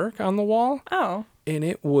out of work on the wall. Oh. And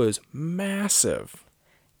it was massive.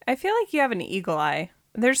 I feel like you have an eagle eye.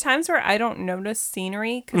 There's times where I don't notice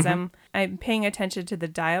scenery because I'm paying attention to the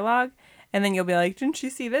dialogue, and then you'll be like, "Didn't you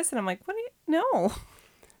see this?" And I'm like, "What? No."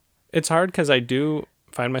 It's hard because I do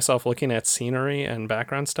find myself looking at scenery and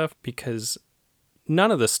background stuff because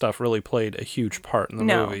none of this stuff really played a huge part in the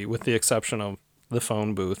movie, with the exception of the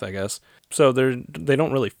phone booth, I guess. So they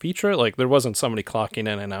don't really feature it. Like, there wasn't somebody clocking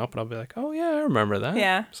in and out, but I'll be like, oh, yeah, I remember that.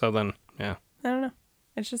 Yeah. So then, yeah. I don't know.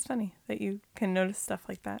 It's just funny that you can notice stuff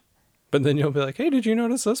like that. But then you'll be like, hey, did you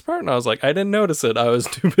notice this part? And I was like, I didn't notice it. I was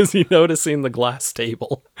too busy noticing the glass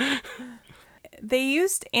table. They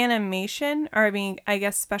used animation, or I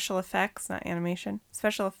guess special effects, not animation,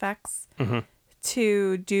 special effects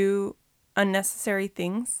to do unnecessary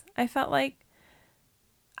things, I felt like.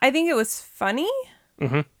 I think it was funny,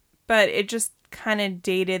 but it just kind of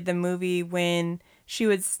dated the movie when she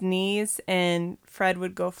would sneeze and Fred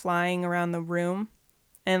would go flying around the room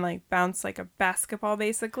and like bounce like a basketball,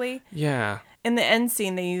 basically. Yeah. In the end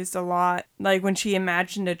scene, they used a lot, like when she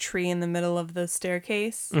imagined a tree in the middle of the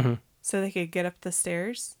staircase so they could get up the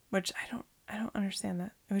stairs, which I don't understand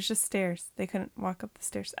that. It was just stairs. They couldn't walk up the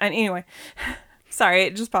stairs. And anyway, sorry,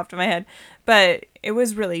 it just popped in my head. But it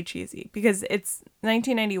was really cheesy because it's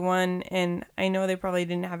 1991 and I know they probably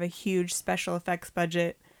didn't have a huge special effects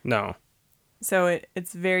budget. No. So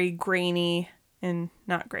it's very grainy and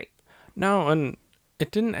not great. No, and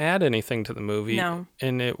it didn't add anything to the movie. No.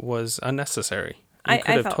 And it was unnecessary. You could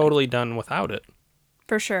I have totally done without it.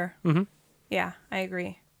 For sure. Yeah, I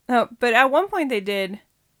agree. Oh, but at one point they did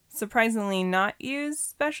surprisingly not use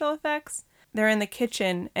special effects. They're in the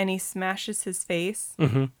kitchen and he smashes his face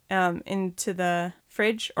into the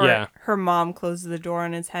fridge, or her mom closes the door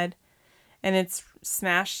on his head and it's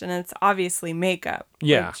smashed, and it's obviously makeup.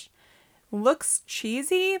 Yeah. Which looks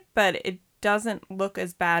cheesy, but it doesn't look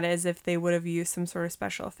as bad as if they would have used some sort of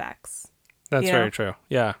special effects. That's very true.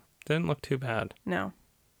 Yeah. Didn't look too bad. No.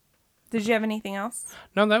 Did you have anything else?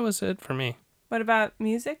 No, that was it for me. What about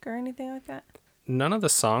music or anything like that? None of the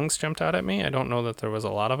songs jumped out at me. I don't know that there was a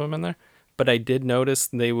lot of them in there. But I did notice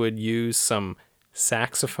they would use some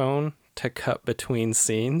saxophone to cut between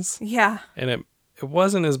scenes. Yeah. And it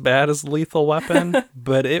wasn't as bad as Lethal Weapon,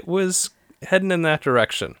 but it was heading in that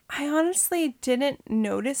direction. I honestly didn't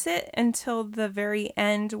notice it until the very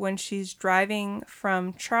end when she's driving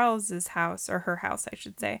from Charles's house, or her house, I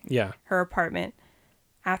should say. Yeah. Her apartment.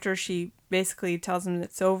 After she basically tells him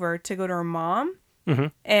it's over, to go to her mom.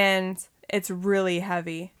 And it's really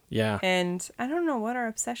heavy. Yeah. And I don't know what our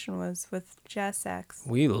obsession was with jazz sax.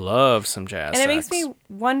 We love some jazz sax. And it makes me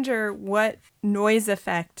wonder what noise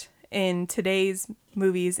effect in today's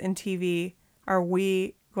movies and TV are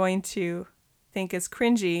we going to think is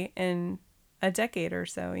cringy in a decade or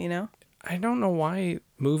so, I don't know why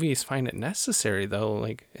movies find it necessary, though.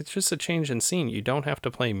 Like, it's just a change in scene. You don't have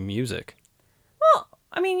to play music. Well,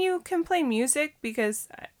 I mean, you can play music because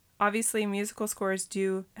obviously musical scores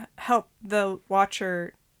do help the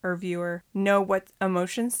watcher or viewer know what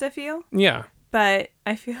emotions to feel. Yeah. But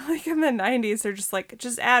I feel like in the 90s, they're just like,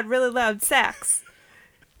 just add really loud sax.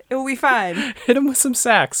 It will be fine. Hit him with some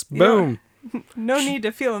sax. Boom. No need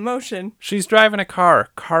to feel emotion. She's driving a car.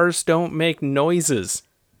 Cars don't make noises.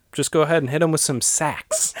 Just go ahead and hit him with some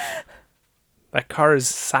sax. That car is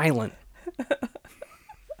silent.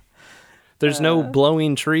 There's no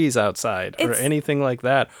blowing trees outside or anything like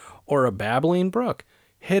that. Or a babbling brook.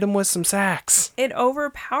 Hit him with some sax. It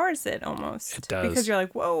overpowers it almost. It does. Because you're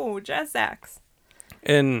like, whoa, jazz sax.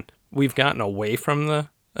 And we've gotten away from the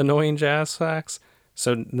annoying jazz sax.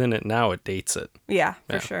 So then now it dates it. Yeah,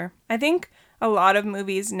 for sure. I think a lot of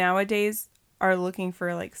movies nowadays are looking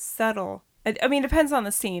for like subtle. I mean, it depends on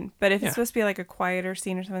the scene. But if it's supposed to be like a quieter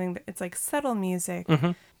scene or something, it's like subtle music.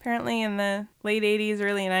 Apparently in the late 80s,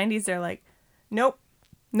 early 90s, they're like, nope,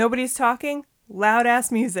 nobody's talking. Loud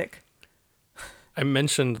ass music. I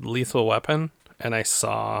mentioned Lethal Weapon, and I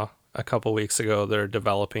saw a couple weeks ago they're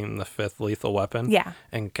developing the 5th Lethal Weapon. Yeah.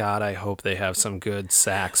 And God, I hope they have some good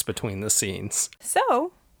sax between the scenes.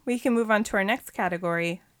 So we can move on to our next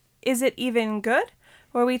category. Is it even good?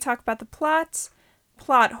 where we talk about the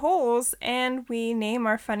plot holes, and we name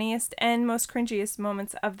our funniest and most cringiest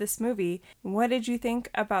moments of this movie. What did you think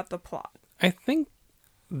about the plot? I think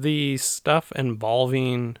the stuff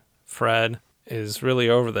involving Fred is really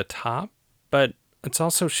over the top, but it's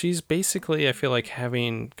also, she's basically, I feel like,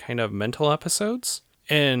 having kind of mental episodes.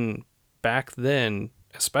 And back then,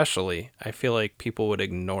 especially, I feel like people would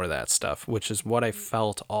ignore that stuff, which is what I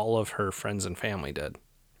felt all of her friends and family did,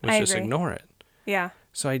 was I just agree. ignore it. Yeah.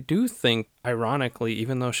 So I do think, ironically,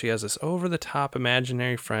 even though she has this over-the-top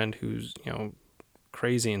imaginary friend who's,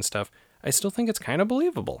 crazy and stuff, I still think it's kind of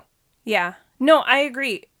believable. Yeah. No, I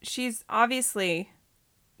agree. She's obviously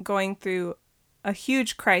going through a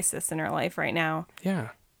huge crisis in her life right now. Yeah.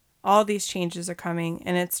 All these changes are coming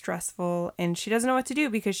and it's stressful and she doesn't know what to do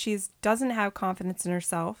because she doesn't have confidence in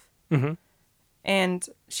herself. Mm-hmm. And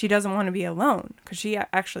she doesn't want to be alone because she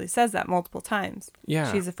actually says that multiple times.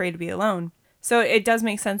 Yeah. She's afraid to be alone. So it does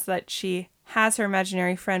make sense that she has her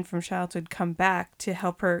imaginary friend from childhood come back to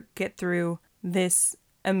help her get through this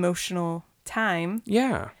emotional time.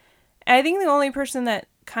 Yeah. And I think the only person that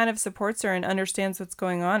kind of supports her and understands what's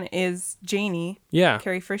going on is Janie. Yeah.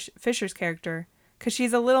 Carrie Fisher's character. Because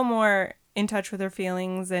she's a little more in touch with her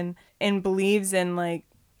feelings and believes in, like,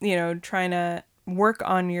 trying to work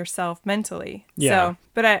on yourself mentally. Yeah. So,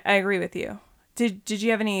 but I agree with you. Did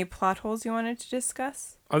you have any plot holes you wanted to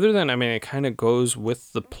discuss? Other than, it kind of goes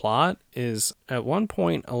with the plot, is at one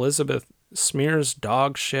point Elizabeth smears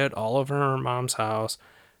dog shit all over her mom's house,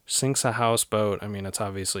 sinks a houseboat. It's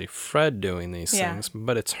obviously Fred doing these things,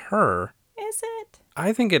 but it's her. Is it?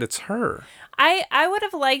 I think it's her. I would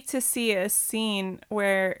have liked to see a scene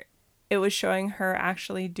where it was showing her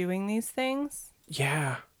actually doing these things.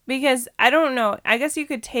 Yeah. Because I don't know. I guess you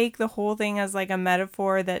could take the whole thing as like a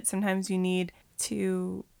metaphor that sometimes you need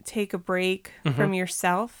to take a break from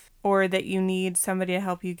yourself, or that you need somebody to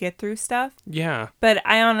help you get through stuff. Yeah. But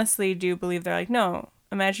I honestly do believe they're like, no,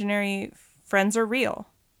 imaginary friends are real.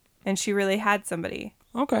 And she really had somebody.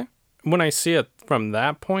 Okay. When I see it from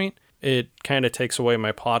that point, it kind of takes away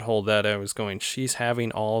my plot hole that I was going, she's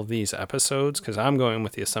having all of these episodes, because I'm going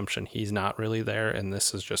with the assumption he's not really there and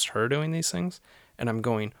this is just her doing these things. And I'm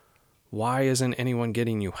going, why isn't anyone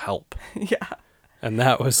getting you help? Yeah. And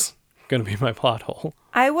that was going to be my plot hole.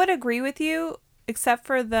 I would agree with you, except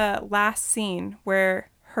for the last scene where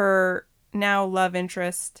her now love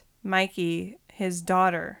interest, Mikey, his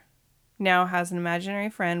daughter, now has an imaginary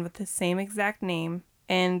friend with the same exact name.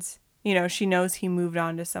 And, she knows he moved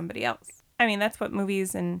on to somebody else. That's what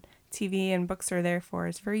movies and TV and books are there for,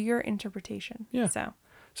 is for your interpretation. Yeah.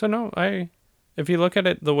 So no, if you look at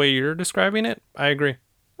it the way you're describing it, I agree.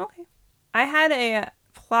 Okay. I had a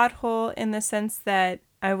plot hole in the sense that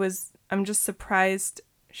I'm just surprised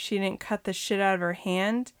she didn't cut the shit out of her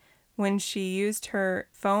hand when she used her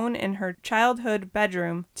phone in her childhood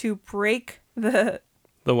bedroom to break the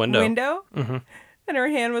window. Mm-hmm. And her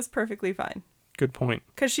hand was perfectly fine. Good point.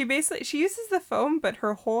 Because she uses the phone, but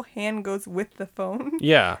her whole hand goes with the phone.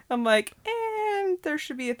 Yeah. I'm like, and there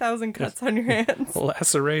should be 1,000 cuts on your hands.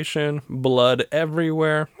 Laceration, blood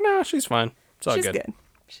everywhere. No, she's fine. It's all good.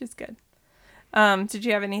 She's good. Did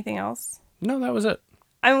you have anything else? No, that was it.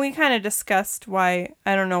 We kind of discussed why,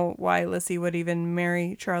 I don't know why Lizzie would even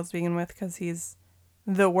marry Charles to begin with, because he's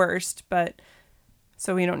the worst, but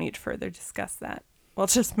so we don't need to further discuss that. We'll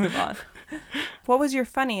just move on. What was your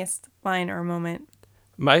funniest line or moment?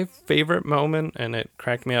 My favorite moment, and it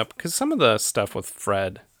cracked me up, because some of the stuff with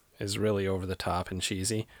Fred is really over the top and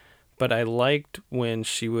cheesy, but I liked when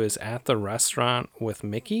she was at the restaurant with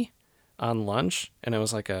Mickey on lunch, and it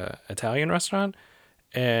was like a Italian restaurant,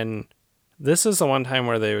 and this is the one time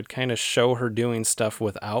where they would kind of show her doing stuff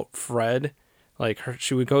without Fred. Like,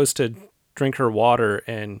 she goes to drink her water,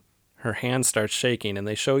 and her hand starts shaking, and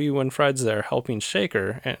they show you when Fred's there helping shake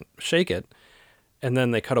it, and then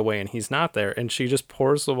they cut away and he's not there, and she just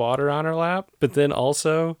pours the water on her lap. But then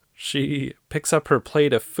also she picks up her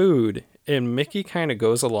plate of food, and Mickey kind of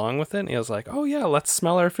goes along with it, and he was like, oh yeah, let's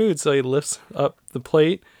smell our food. So he lifts up the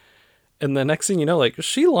plate, and the next thing you know, like,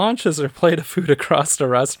 she launches her plate of food across the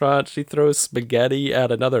restaurant. She throws spaghetti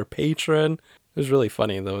at another patron. It was really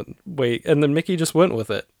funny the way, and then Mickey just went with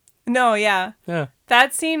it. No, yeah. Yeah.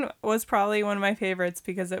 That scene was probably one of my favorites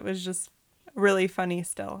because it was just really funny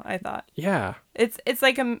still, I thought. Yeah. It's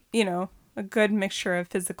like a good mixture of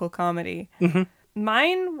physical comedy. Mm-hmm.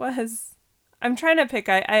 Mine was, I'm trying to pick,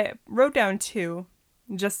 I wrote down 2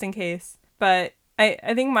 just in case, but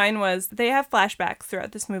I think mine was, they have flashbacks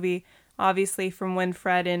throughout this movie, obviously from when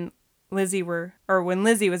Fred and Lizzie when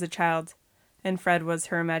Lizzie was a child and Fred was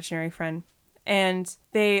her imaginary friend. And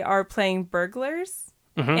they are playing burglars.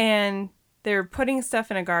 Mm-hmm. And they're putting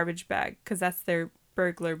stuff in a garbage bag because that's their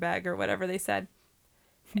burglar bag or whatever they said.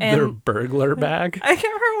 And Their burglar bag? I can't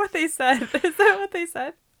remember what they said. Is that what they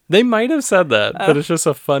said? They might have said that, but it's just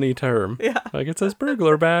a funny term. Yeah. Like, it says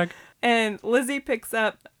burglar bag. And Lizzie picks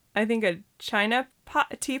up, I think, a china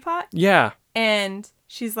teapot. Yeah. And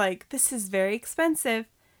she's like, this is very expensive.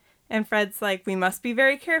 And Fred's like, we must be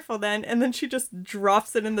very careful then. And then she just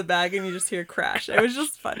drops it in the bag and you just hear a crash. It was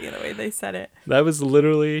just funny the way they said it. That was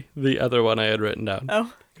literally the other one I had written down.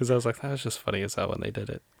 Oh. Because I was like, that was just funny as hell when they did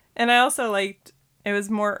it. And I also liked, it was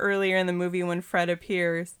more earlier in the movie when Fred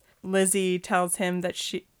appears. Lizzie tells him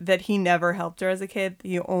that he never helped her as a kid.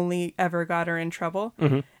 He only ever got her in trouble.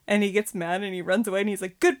 Mm-hmm. And he gets mad and he runs away and he's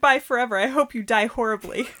like, goodbye forever. I hope you die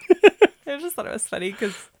horribly. I just thought it was funny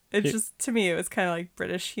because to me, it was kind of like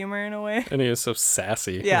British humor in a way. And he was so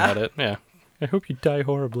sassy Yeah. about it. Yeah. I hope you die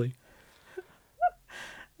horribly.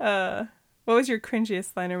 What was your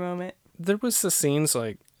cringiest Liner moment? There was the scenes,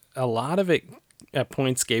 like, a lot of it at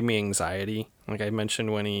points gave me anxiety. Like I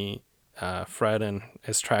mentioned when Fred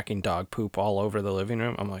is tracking dog poop all over the living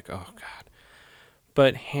room. I'm like, oh, God.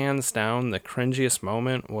 But hands down, the cringiest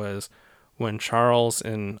moment was when Charles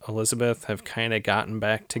and Elizabeth have kind of gotten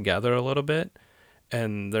back together a little bit.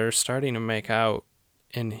 And they're starting to make out,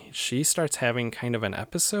 and she starts having kind of an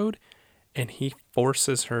episode, and he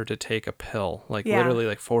forces her to take a pill, like literally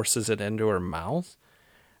like forces it into her mouth.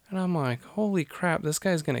 And I'm like, holy crap, this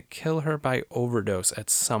guy's going to kill her by overdose at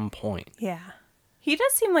some point. Yeah. He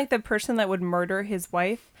does seem like the person that would murder his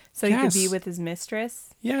wife so he could be with his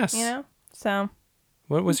mistress. Yes. You know? So.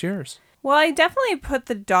 What was yours? Well, I definitely put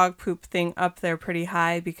the dog poop thing up there pretty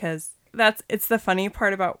high because it's the funny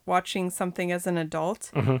part about watching something as an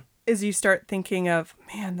adult is you start thinking of,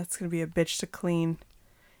 man, that's going to be a bitch to clean.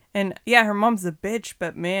 And yeah, her mom's a bitch,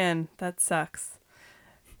 but man, that sucks.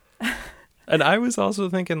 And I was also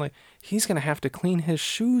thinking, like, he's going to have to clean his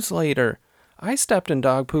shoes later. I stepped in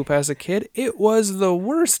dog poop as a kid. It was the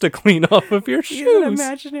worst to clean off of your shoes. He's an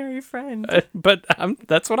imaginary friend. But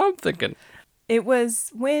that's what I'm thinking. It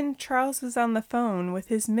was when Charles was on the phone with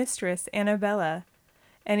his mistress, Annabella.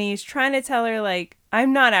 And he's trying to tell her, like,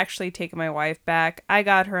 I'm not actually taking my wife back. I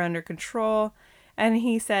got her under control. And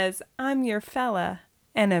he says, I'm your fella,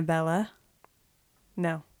 Annabella.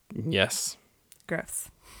 No. Yes. Gross.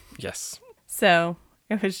 Yes. So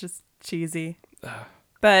it was just cheesy.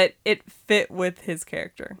 But it fit with his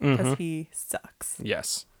character because he sucks.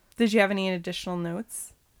 Yes. Did you have any additional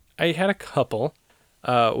notes? I had a couple.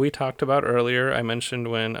 We talked about earlier, I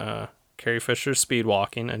mentioned when Carrie Fisher's speed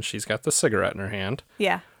walking and she's got the cigarette in her hand.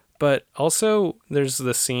 Yeah. But also there's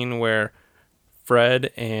the scene where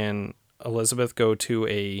Fred and Elizabeth go to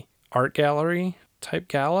a art gallery type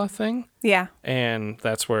gala thing. Yeah. And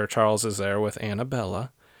that's where Charles is there with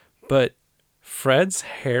Annabella. But Fred's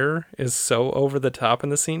hair is so over the top in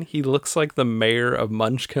the scene. He looks like the mayor of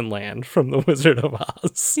Munchkinland from The Wizard of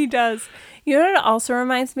Oz. He does. You know what it also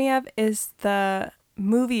reminds me of is the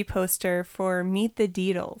movie poster for Meet the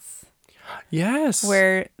Deedles. Yes.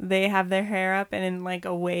 Where they have their hair up and in like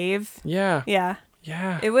a wave. Yeah. Yeah.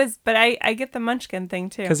 Yeah. It was, but I get the Munchkin thing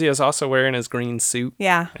too. Because he was also wearing his green suit.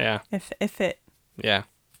 Yeah. Yeah. If it. Yeah.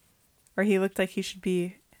 Or he looked like he should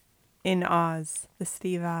be in Oz, the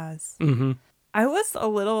city of Oz. Mm-hmm. I was a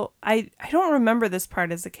little, I don't remember this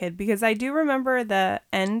part as a kid because I do remember the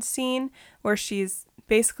end scene where she's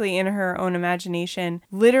basically in her own imagination,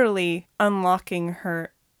 literally unlocking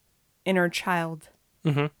her inner child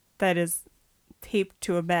that is taped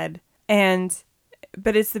to a bed.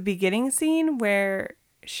 But it's the beginning scene where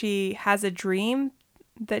she has a dream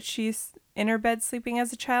that she's in her bed sleeping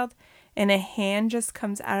as a child and a hand just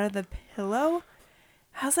comes out of the pillow.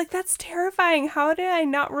 I was like, that's terrifying. How did I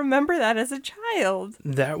not remember that as a child?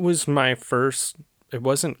 That was my first, it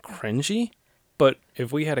wasn't cringy, but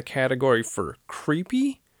if we had a category for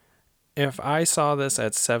creepy, if I saw this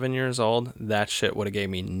at 7 years old, that shit would have gave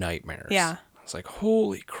me nightmares. Yeah. I was like,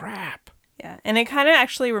 holy crap. Yeah. And it kind of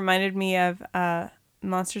actually reminded me of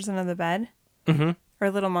Monsters Under the Bed. Mm-hmm.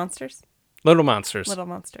 Or Little Monsters. Little Monsters. Little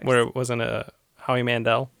Monsters. Where it wasn't a Howie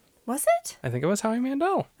Mandel. Was it? I think it was Howie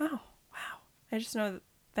Mandel. Oh, wow. I just know that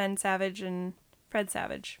Ben Savage and Fred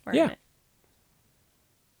Savage were Yeah. in it.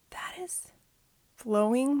 That is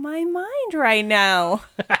blowing my mind right now.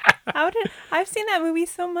 I've seen that movie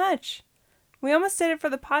so much. We almost did it for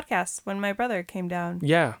the podcast when my brother came down.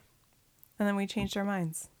 Yeah. And then we changed our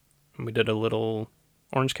minds. We did a little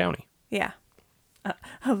Orange County. Yeah.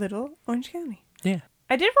 A little Orange County. Yeah.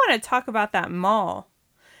 I did want to talk about that mall.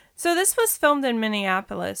 So this was filmed in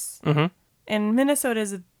Minneapolis. Mm-hmm. And Minnesota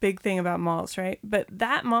is a big thing about malls, right? But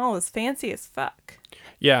that mall is fancy as fuck.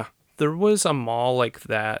 Yeah. There was a mall like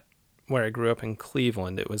that where I grew up in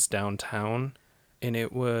Cleveland. It was downtown, and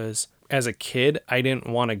it was, as a kid, I didn't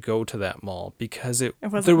want to go to that mall because It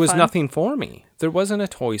wasn't there was fun. nothing for me. There wasn't a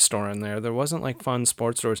toy store in there. There wasn't like fun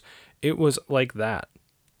sports stores. It was like that.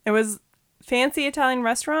 It was fancy Italian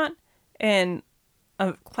restaurant and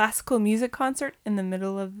a classical music concert in the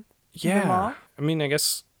middle of the mall. I mean, I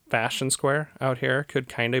guess Fashion Square out here could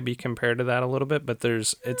kind of be compared to that a little bit, but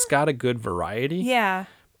it's got a good variety. Yeah,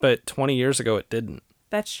 But 20 years ago, it didn't.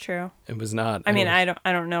 that's true. It was not. I mean, was,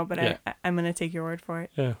 I don't know, but Yeah. I'm gonna take your word for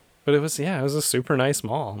it. Yeah. But it was a super nice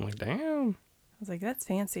mall. I'm like, damn. I was like, that's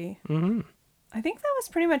fancy. Mm-hmm. I think that was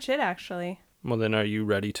pretty much it, actually. Well, then are you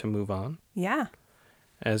ready to move on? Yeah.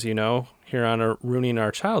 As you know, here on Ruining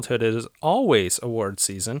Our Childhood, it is always award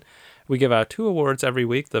season. We give out 2 awards every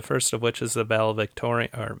week, the first of which is the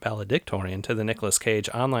valedictorian to the Nicolas Cage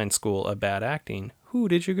Online School of Bad Acting. Who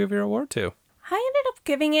did you give your award to? I ended up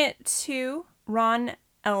giving it to Ron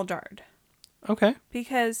Eldard. Okay.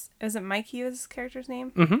 Because, is it Mikey was his character's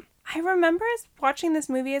name? Mm-hmm. I remember watching this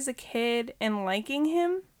movie as a kid and liking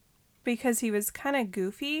him because he was kind of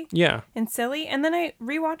goofy Yeah. and silly. And then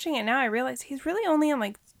rewatching it now, I realized he's really only in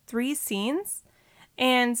like 3 scenes.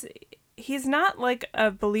 And he's not like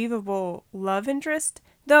a believable love interest.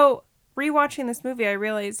 Though, rewatching this movie, I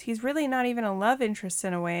realized he's really not even a love interest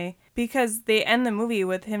in a way. Because they end the movie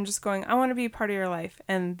with him just going, I want to be part of your life.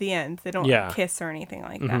 And the end. They don't kiss or anything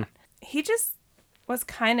like that. He just was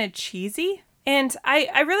kind of cheesy. And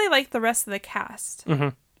I really liked the rest of the cast. Mm-hmm.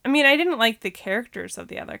 I mean, I didn't like the characters of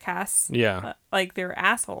the other casts. Yeah. Like, they were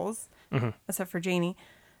assholes, except for Janie.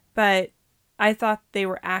 But I thought they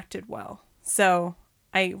were acted well. So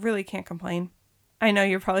I really can't complain. I know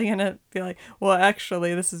you're probably going to be like, well,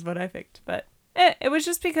 actually, this is what I picked. But it was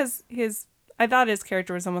just because I thought his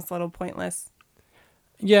character was almost a little pointless.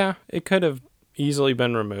 Yeah, it could have easily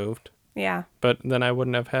been removed. Yeah. But then I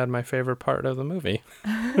wouldn't have had my favorite part of the movie.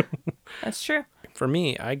 That's true. For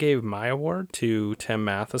me, I gave my award to Tim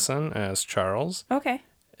Matheson as Charles. Okay.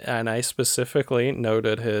 And I specifically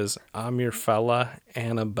noted his I'm your fella,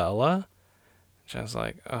 Annabella. Which I was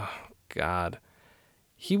like, oh, God.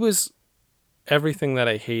 He was everything that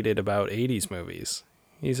I hated about 80s movies.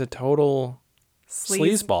 He's a total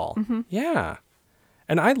sleazeball. Mm-hmm. Yeah.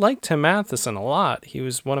 And I liked Tim Matheson a lot. He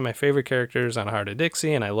was one of my favorite characters on Heart of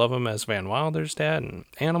Dixie, and I love him as Van Wilder's dad in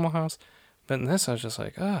Animal House. But in this, I was just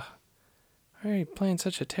like, oh, why are you playing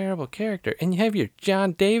such a terrible character? And you have your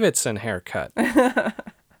John Davidson haircut.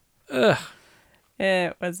 Ugh.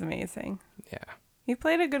 It was amazing. Yeah. He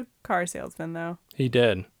played a good car salesman, though. He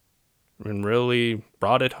did. And really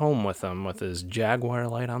brought it home with him with his Jaguar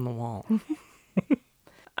light on the wall.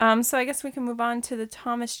 So I guess we can move on to the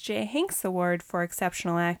Thomas J. Hanks Award for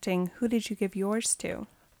Exceptional Acting. Who did you give yours to?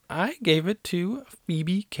 I gave it to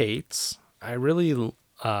Phoebe Cates. I really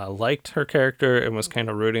liked her character and was kind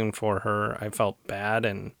of rooting for her. I felt bad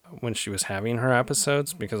when she was having her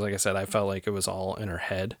episodes because, like I said, I felt like it was all in her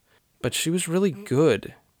head. But she was really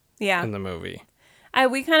good in the movie.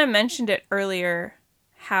 We kind of mentioned it earlier,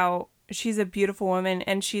 how she's a beautiful woman,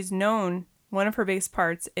 and she's known, one of her biggest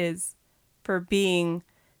parts is for being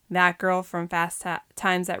that girl from Fast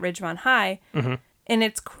Times at Ridgemont High. Mm-hmm. And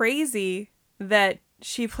it's crazy that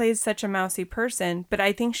she plays such a mousy person, but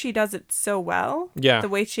I think she does it so well. Yeah. The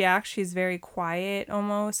way she acts, she's very quiet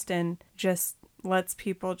almost and just lets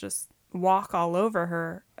people just walk all over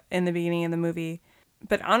her in the beginning of the movie.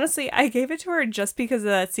 But honestly, I gave it to her just because of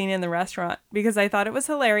that scene in the restaurant, because I thought it was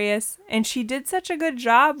hilarious. And she did such a good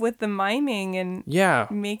job with the miming and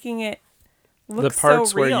making it look so real. The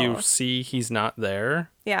parts where you see he's not there.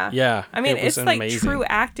 Yeah. Yeah. I mean, it's like amazing. true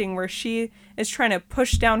acting where she is trying to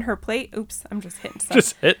push down her plate. Oops, I'm just hitting stuff.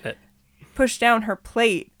 Just hitting it. Push down her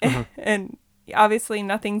plate. And obviously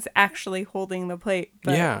nothing's actually holding the plate.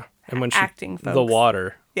 But And when acting, folks. The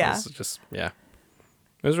water. Yeah. Was just, It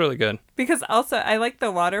was really good. Because also, I like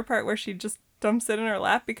the water part where she just dumps it in her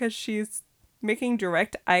lap because she's making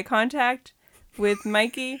direct eye contact with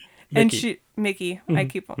Mikey. Mickey. I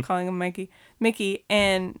keep calling him Mikey. Mickey,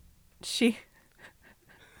 and she...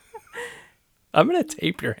 I'm going to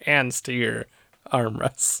tape your hands to your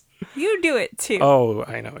armrests. You do it too. Oh,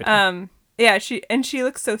 I know. Yeah, she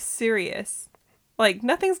looks so serious. Like,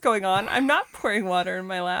 nothing's going on. I'm not pouring water in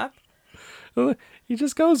my lap. He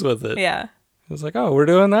just goes with it. Yeah. It's like, oh, we're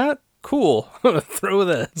doing that? Cool. Throw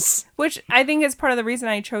this. Which I think is part of the reason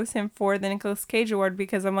I chose him for the Nicolas Cage Award,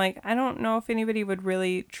 because I'm like, I don't know if anybody would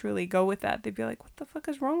really, truly go with that. They'd be like, what the fuck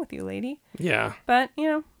is wrong with you, lady? Yeah. But,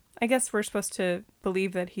 I guess we're supposed to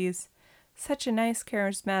believe that he's such a nice,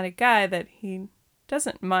 charismatic guy that he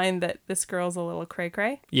doesn't mind that this girl's a little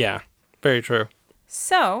cray-cray. Yeah. Very true.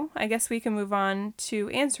 So I guess we can move on to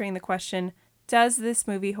answering the question, does this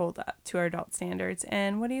movie hold up to our adult standards?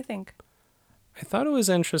 And what do you think? I thought it was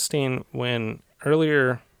interesting when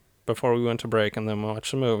earlier, before we went to break and then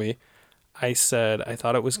watched the movie, I said I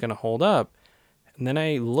thought it was going to hold up. And then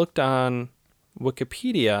I looked on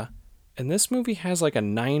Wikipedia, and this movie has like a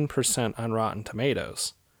 9% on Rotten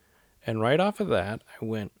Tomatoes. And right off of that, I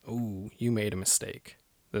went, ooh, you made a mistake.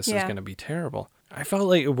 This is going to be terrible. I felt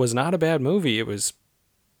like it was not a bad movie. It was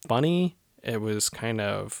funny. It was kind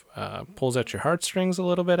of pulls at your heartstrings a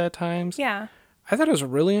little bit at times. Yeah. I thought it was a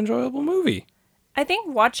really enjoyable movie. I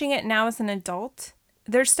think watching it now as an adult,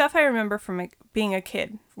 there's stuff I remember from being a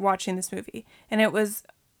kid watching this movie. And it was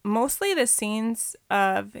mostly the scenes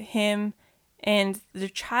of him and the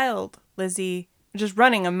child, Lizzie, just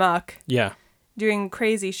running amok. Yeah. Doing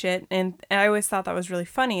crazy shit. And I always thought that was really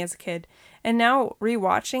funny as a kid. And now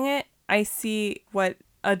rewatching it, I see what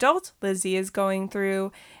adult Lizzie is going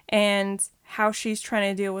through and how she's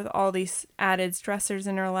trying to deal with all these added stressors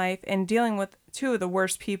in her life and dealing with two of the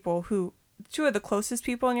closest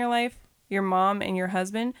people in your life, your mom and your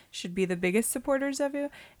husband, should be the biggest supporters of you.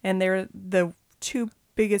 And they're the two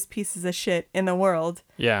biggest pieces of shit in the world.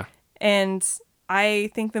 Yeah. And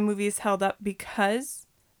I think the movie's held up because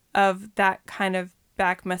of that kind of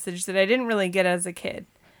back message that I didn't really get as a kid.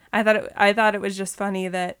 I thought it was just funny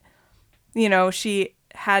that, she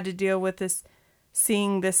had to deal with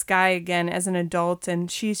seeing this guy again as an adult, and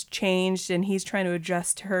she's changed, and he's trying to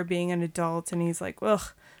adjust to her being an adult, and he's like,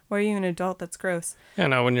 ugh, why are you an adult? That's gross. Yeah,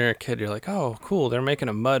 no, when you're a kid, you're like, oh, cool, they're making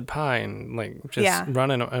a mud pie and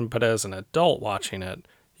running. But as an adult watching it,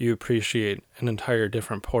 you appreciate an entire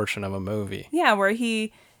different portion of a movie. Yeah, where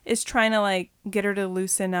he is trying to get her to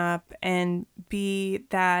loosen up and be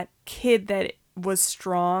that kid that was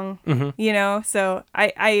strong, so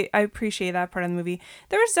I appreciate that part of the movie.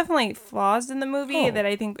 There was definitely flaws in the movie that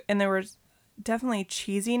I think, and there was definitely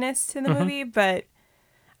cheesiness to the movie, but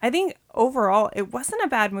I think overall it wasn't a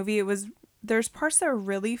bad movie. There's parts that are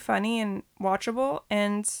really funny and watchable,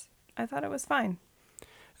 and I thought it was fine.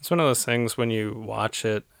 It's one of those things when you watch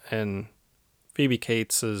it, and Phoebe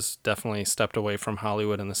Cates has definitely stepped away from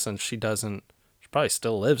Hollywood in the sense she probably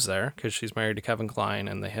still lives there because she's married to Kevin Kline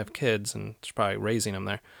and they have kids and she's probably raising them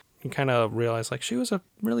there. You kind of realize she was a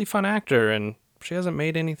really fun actor and she hasn't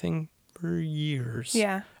made anything for years.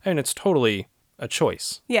 Yeah. I mean, it's totally a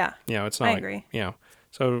choice. Yeah. It's not I agree.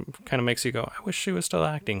 So it kind of makes you go, I wish she was still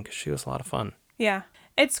acting because she was a lot of fun. Yeah.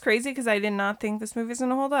 It's crazy because I did not think this movie was going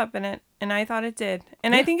to hold up, and I thought it did.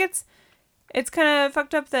 And I think it's kind of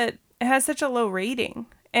fucked up that it has such a low rating.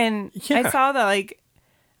 And I saw that,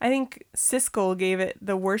 I think Siskel gave it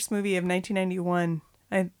the worst movie of 1991.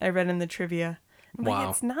 I read in the trivia. Wow.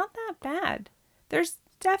 It's not that bad. There's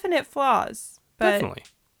definite flaws, but definitely.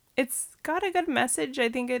 It's got a good message. I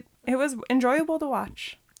think it was enjoyable to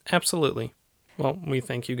watch. Absolutely. Well, we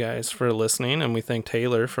thank you guys for listening, and we thank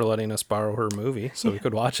Taylor for letting us borrow her movie so we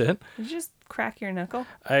could watch it. Did you just crack your knuckle?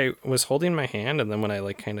 I was holding my hand, and then when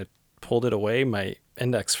I kind of pulled it away, my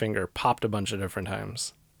index finger popped a bunch of different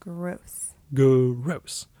times. Gross.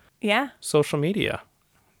 Yeah. Social media.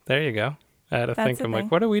 There you go. I had to think, I'm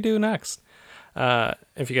like, what do we do next?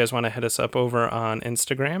 If you guys want to hit us up over on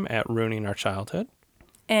Instagram at Ruining Our Childhood.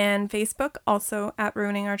 And Facebook, also at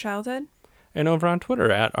Ruining Our Childhood. And over on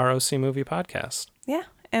Twitter at ROC Movie Podcast. Yeah.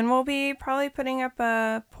 And we'll be probably putting up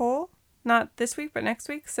a poll, not this week, but next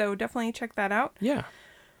week. So definitely check that out. Yeah.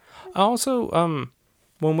 Also,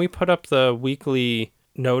 when we put up the weekly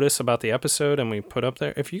notice about the episode and we put up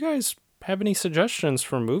there, if you guys have any suggestions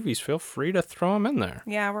for movies, feel free to throw them in there.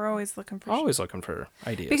 Yeah, we're always looking for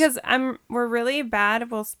ideas. Because we're really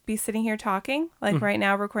bad. We'll be sitting here talking, right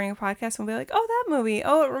now recording a podcast, and we'll be like, oh, that movie.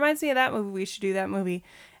 Oh, it reminds me of that movie. We should do that movie.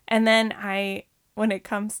 And then when it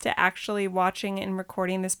comes to actually watching and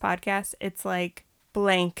recording this podcast, it's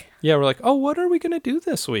blank. Yeah, we're like, oh, what are we going to do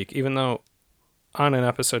this week? Even though on an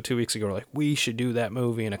episode 2 weeks ago, we're like, we should do that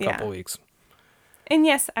movie in a couple weeks. And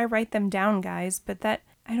yes, I write them down, guys, but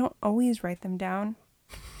I don't always write them down.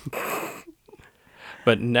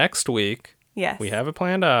 But next week, yes, we have it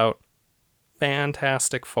planned out.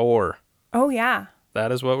 Fantastic Four. Oh, yeah.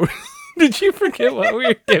 That is what we're... Did you forget what we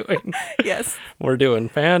were doing? Yes. We're doing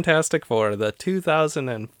Fantastic Four, the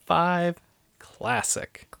 2005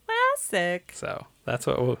 classic. So that's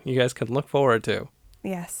what you guys can look forward to.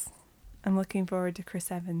 Yes. I'm looking forward to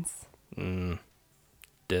Chris Evans.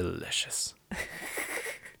 Delicious.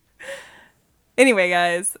 Anyway,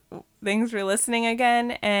 guys, thanks for listening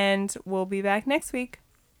again, and we'll be back next week.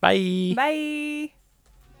 Bye. Bye.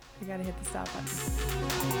 I gotta hit the stop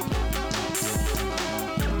button.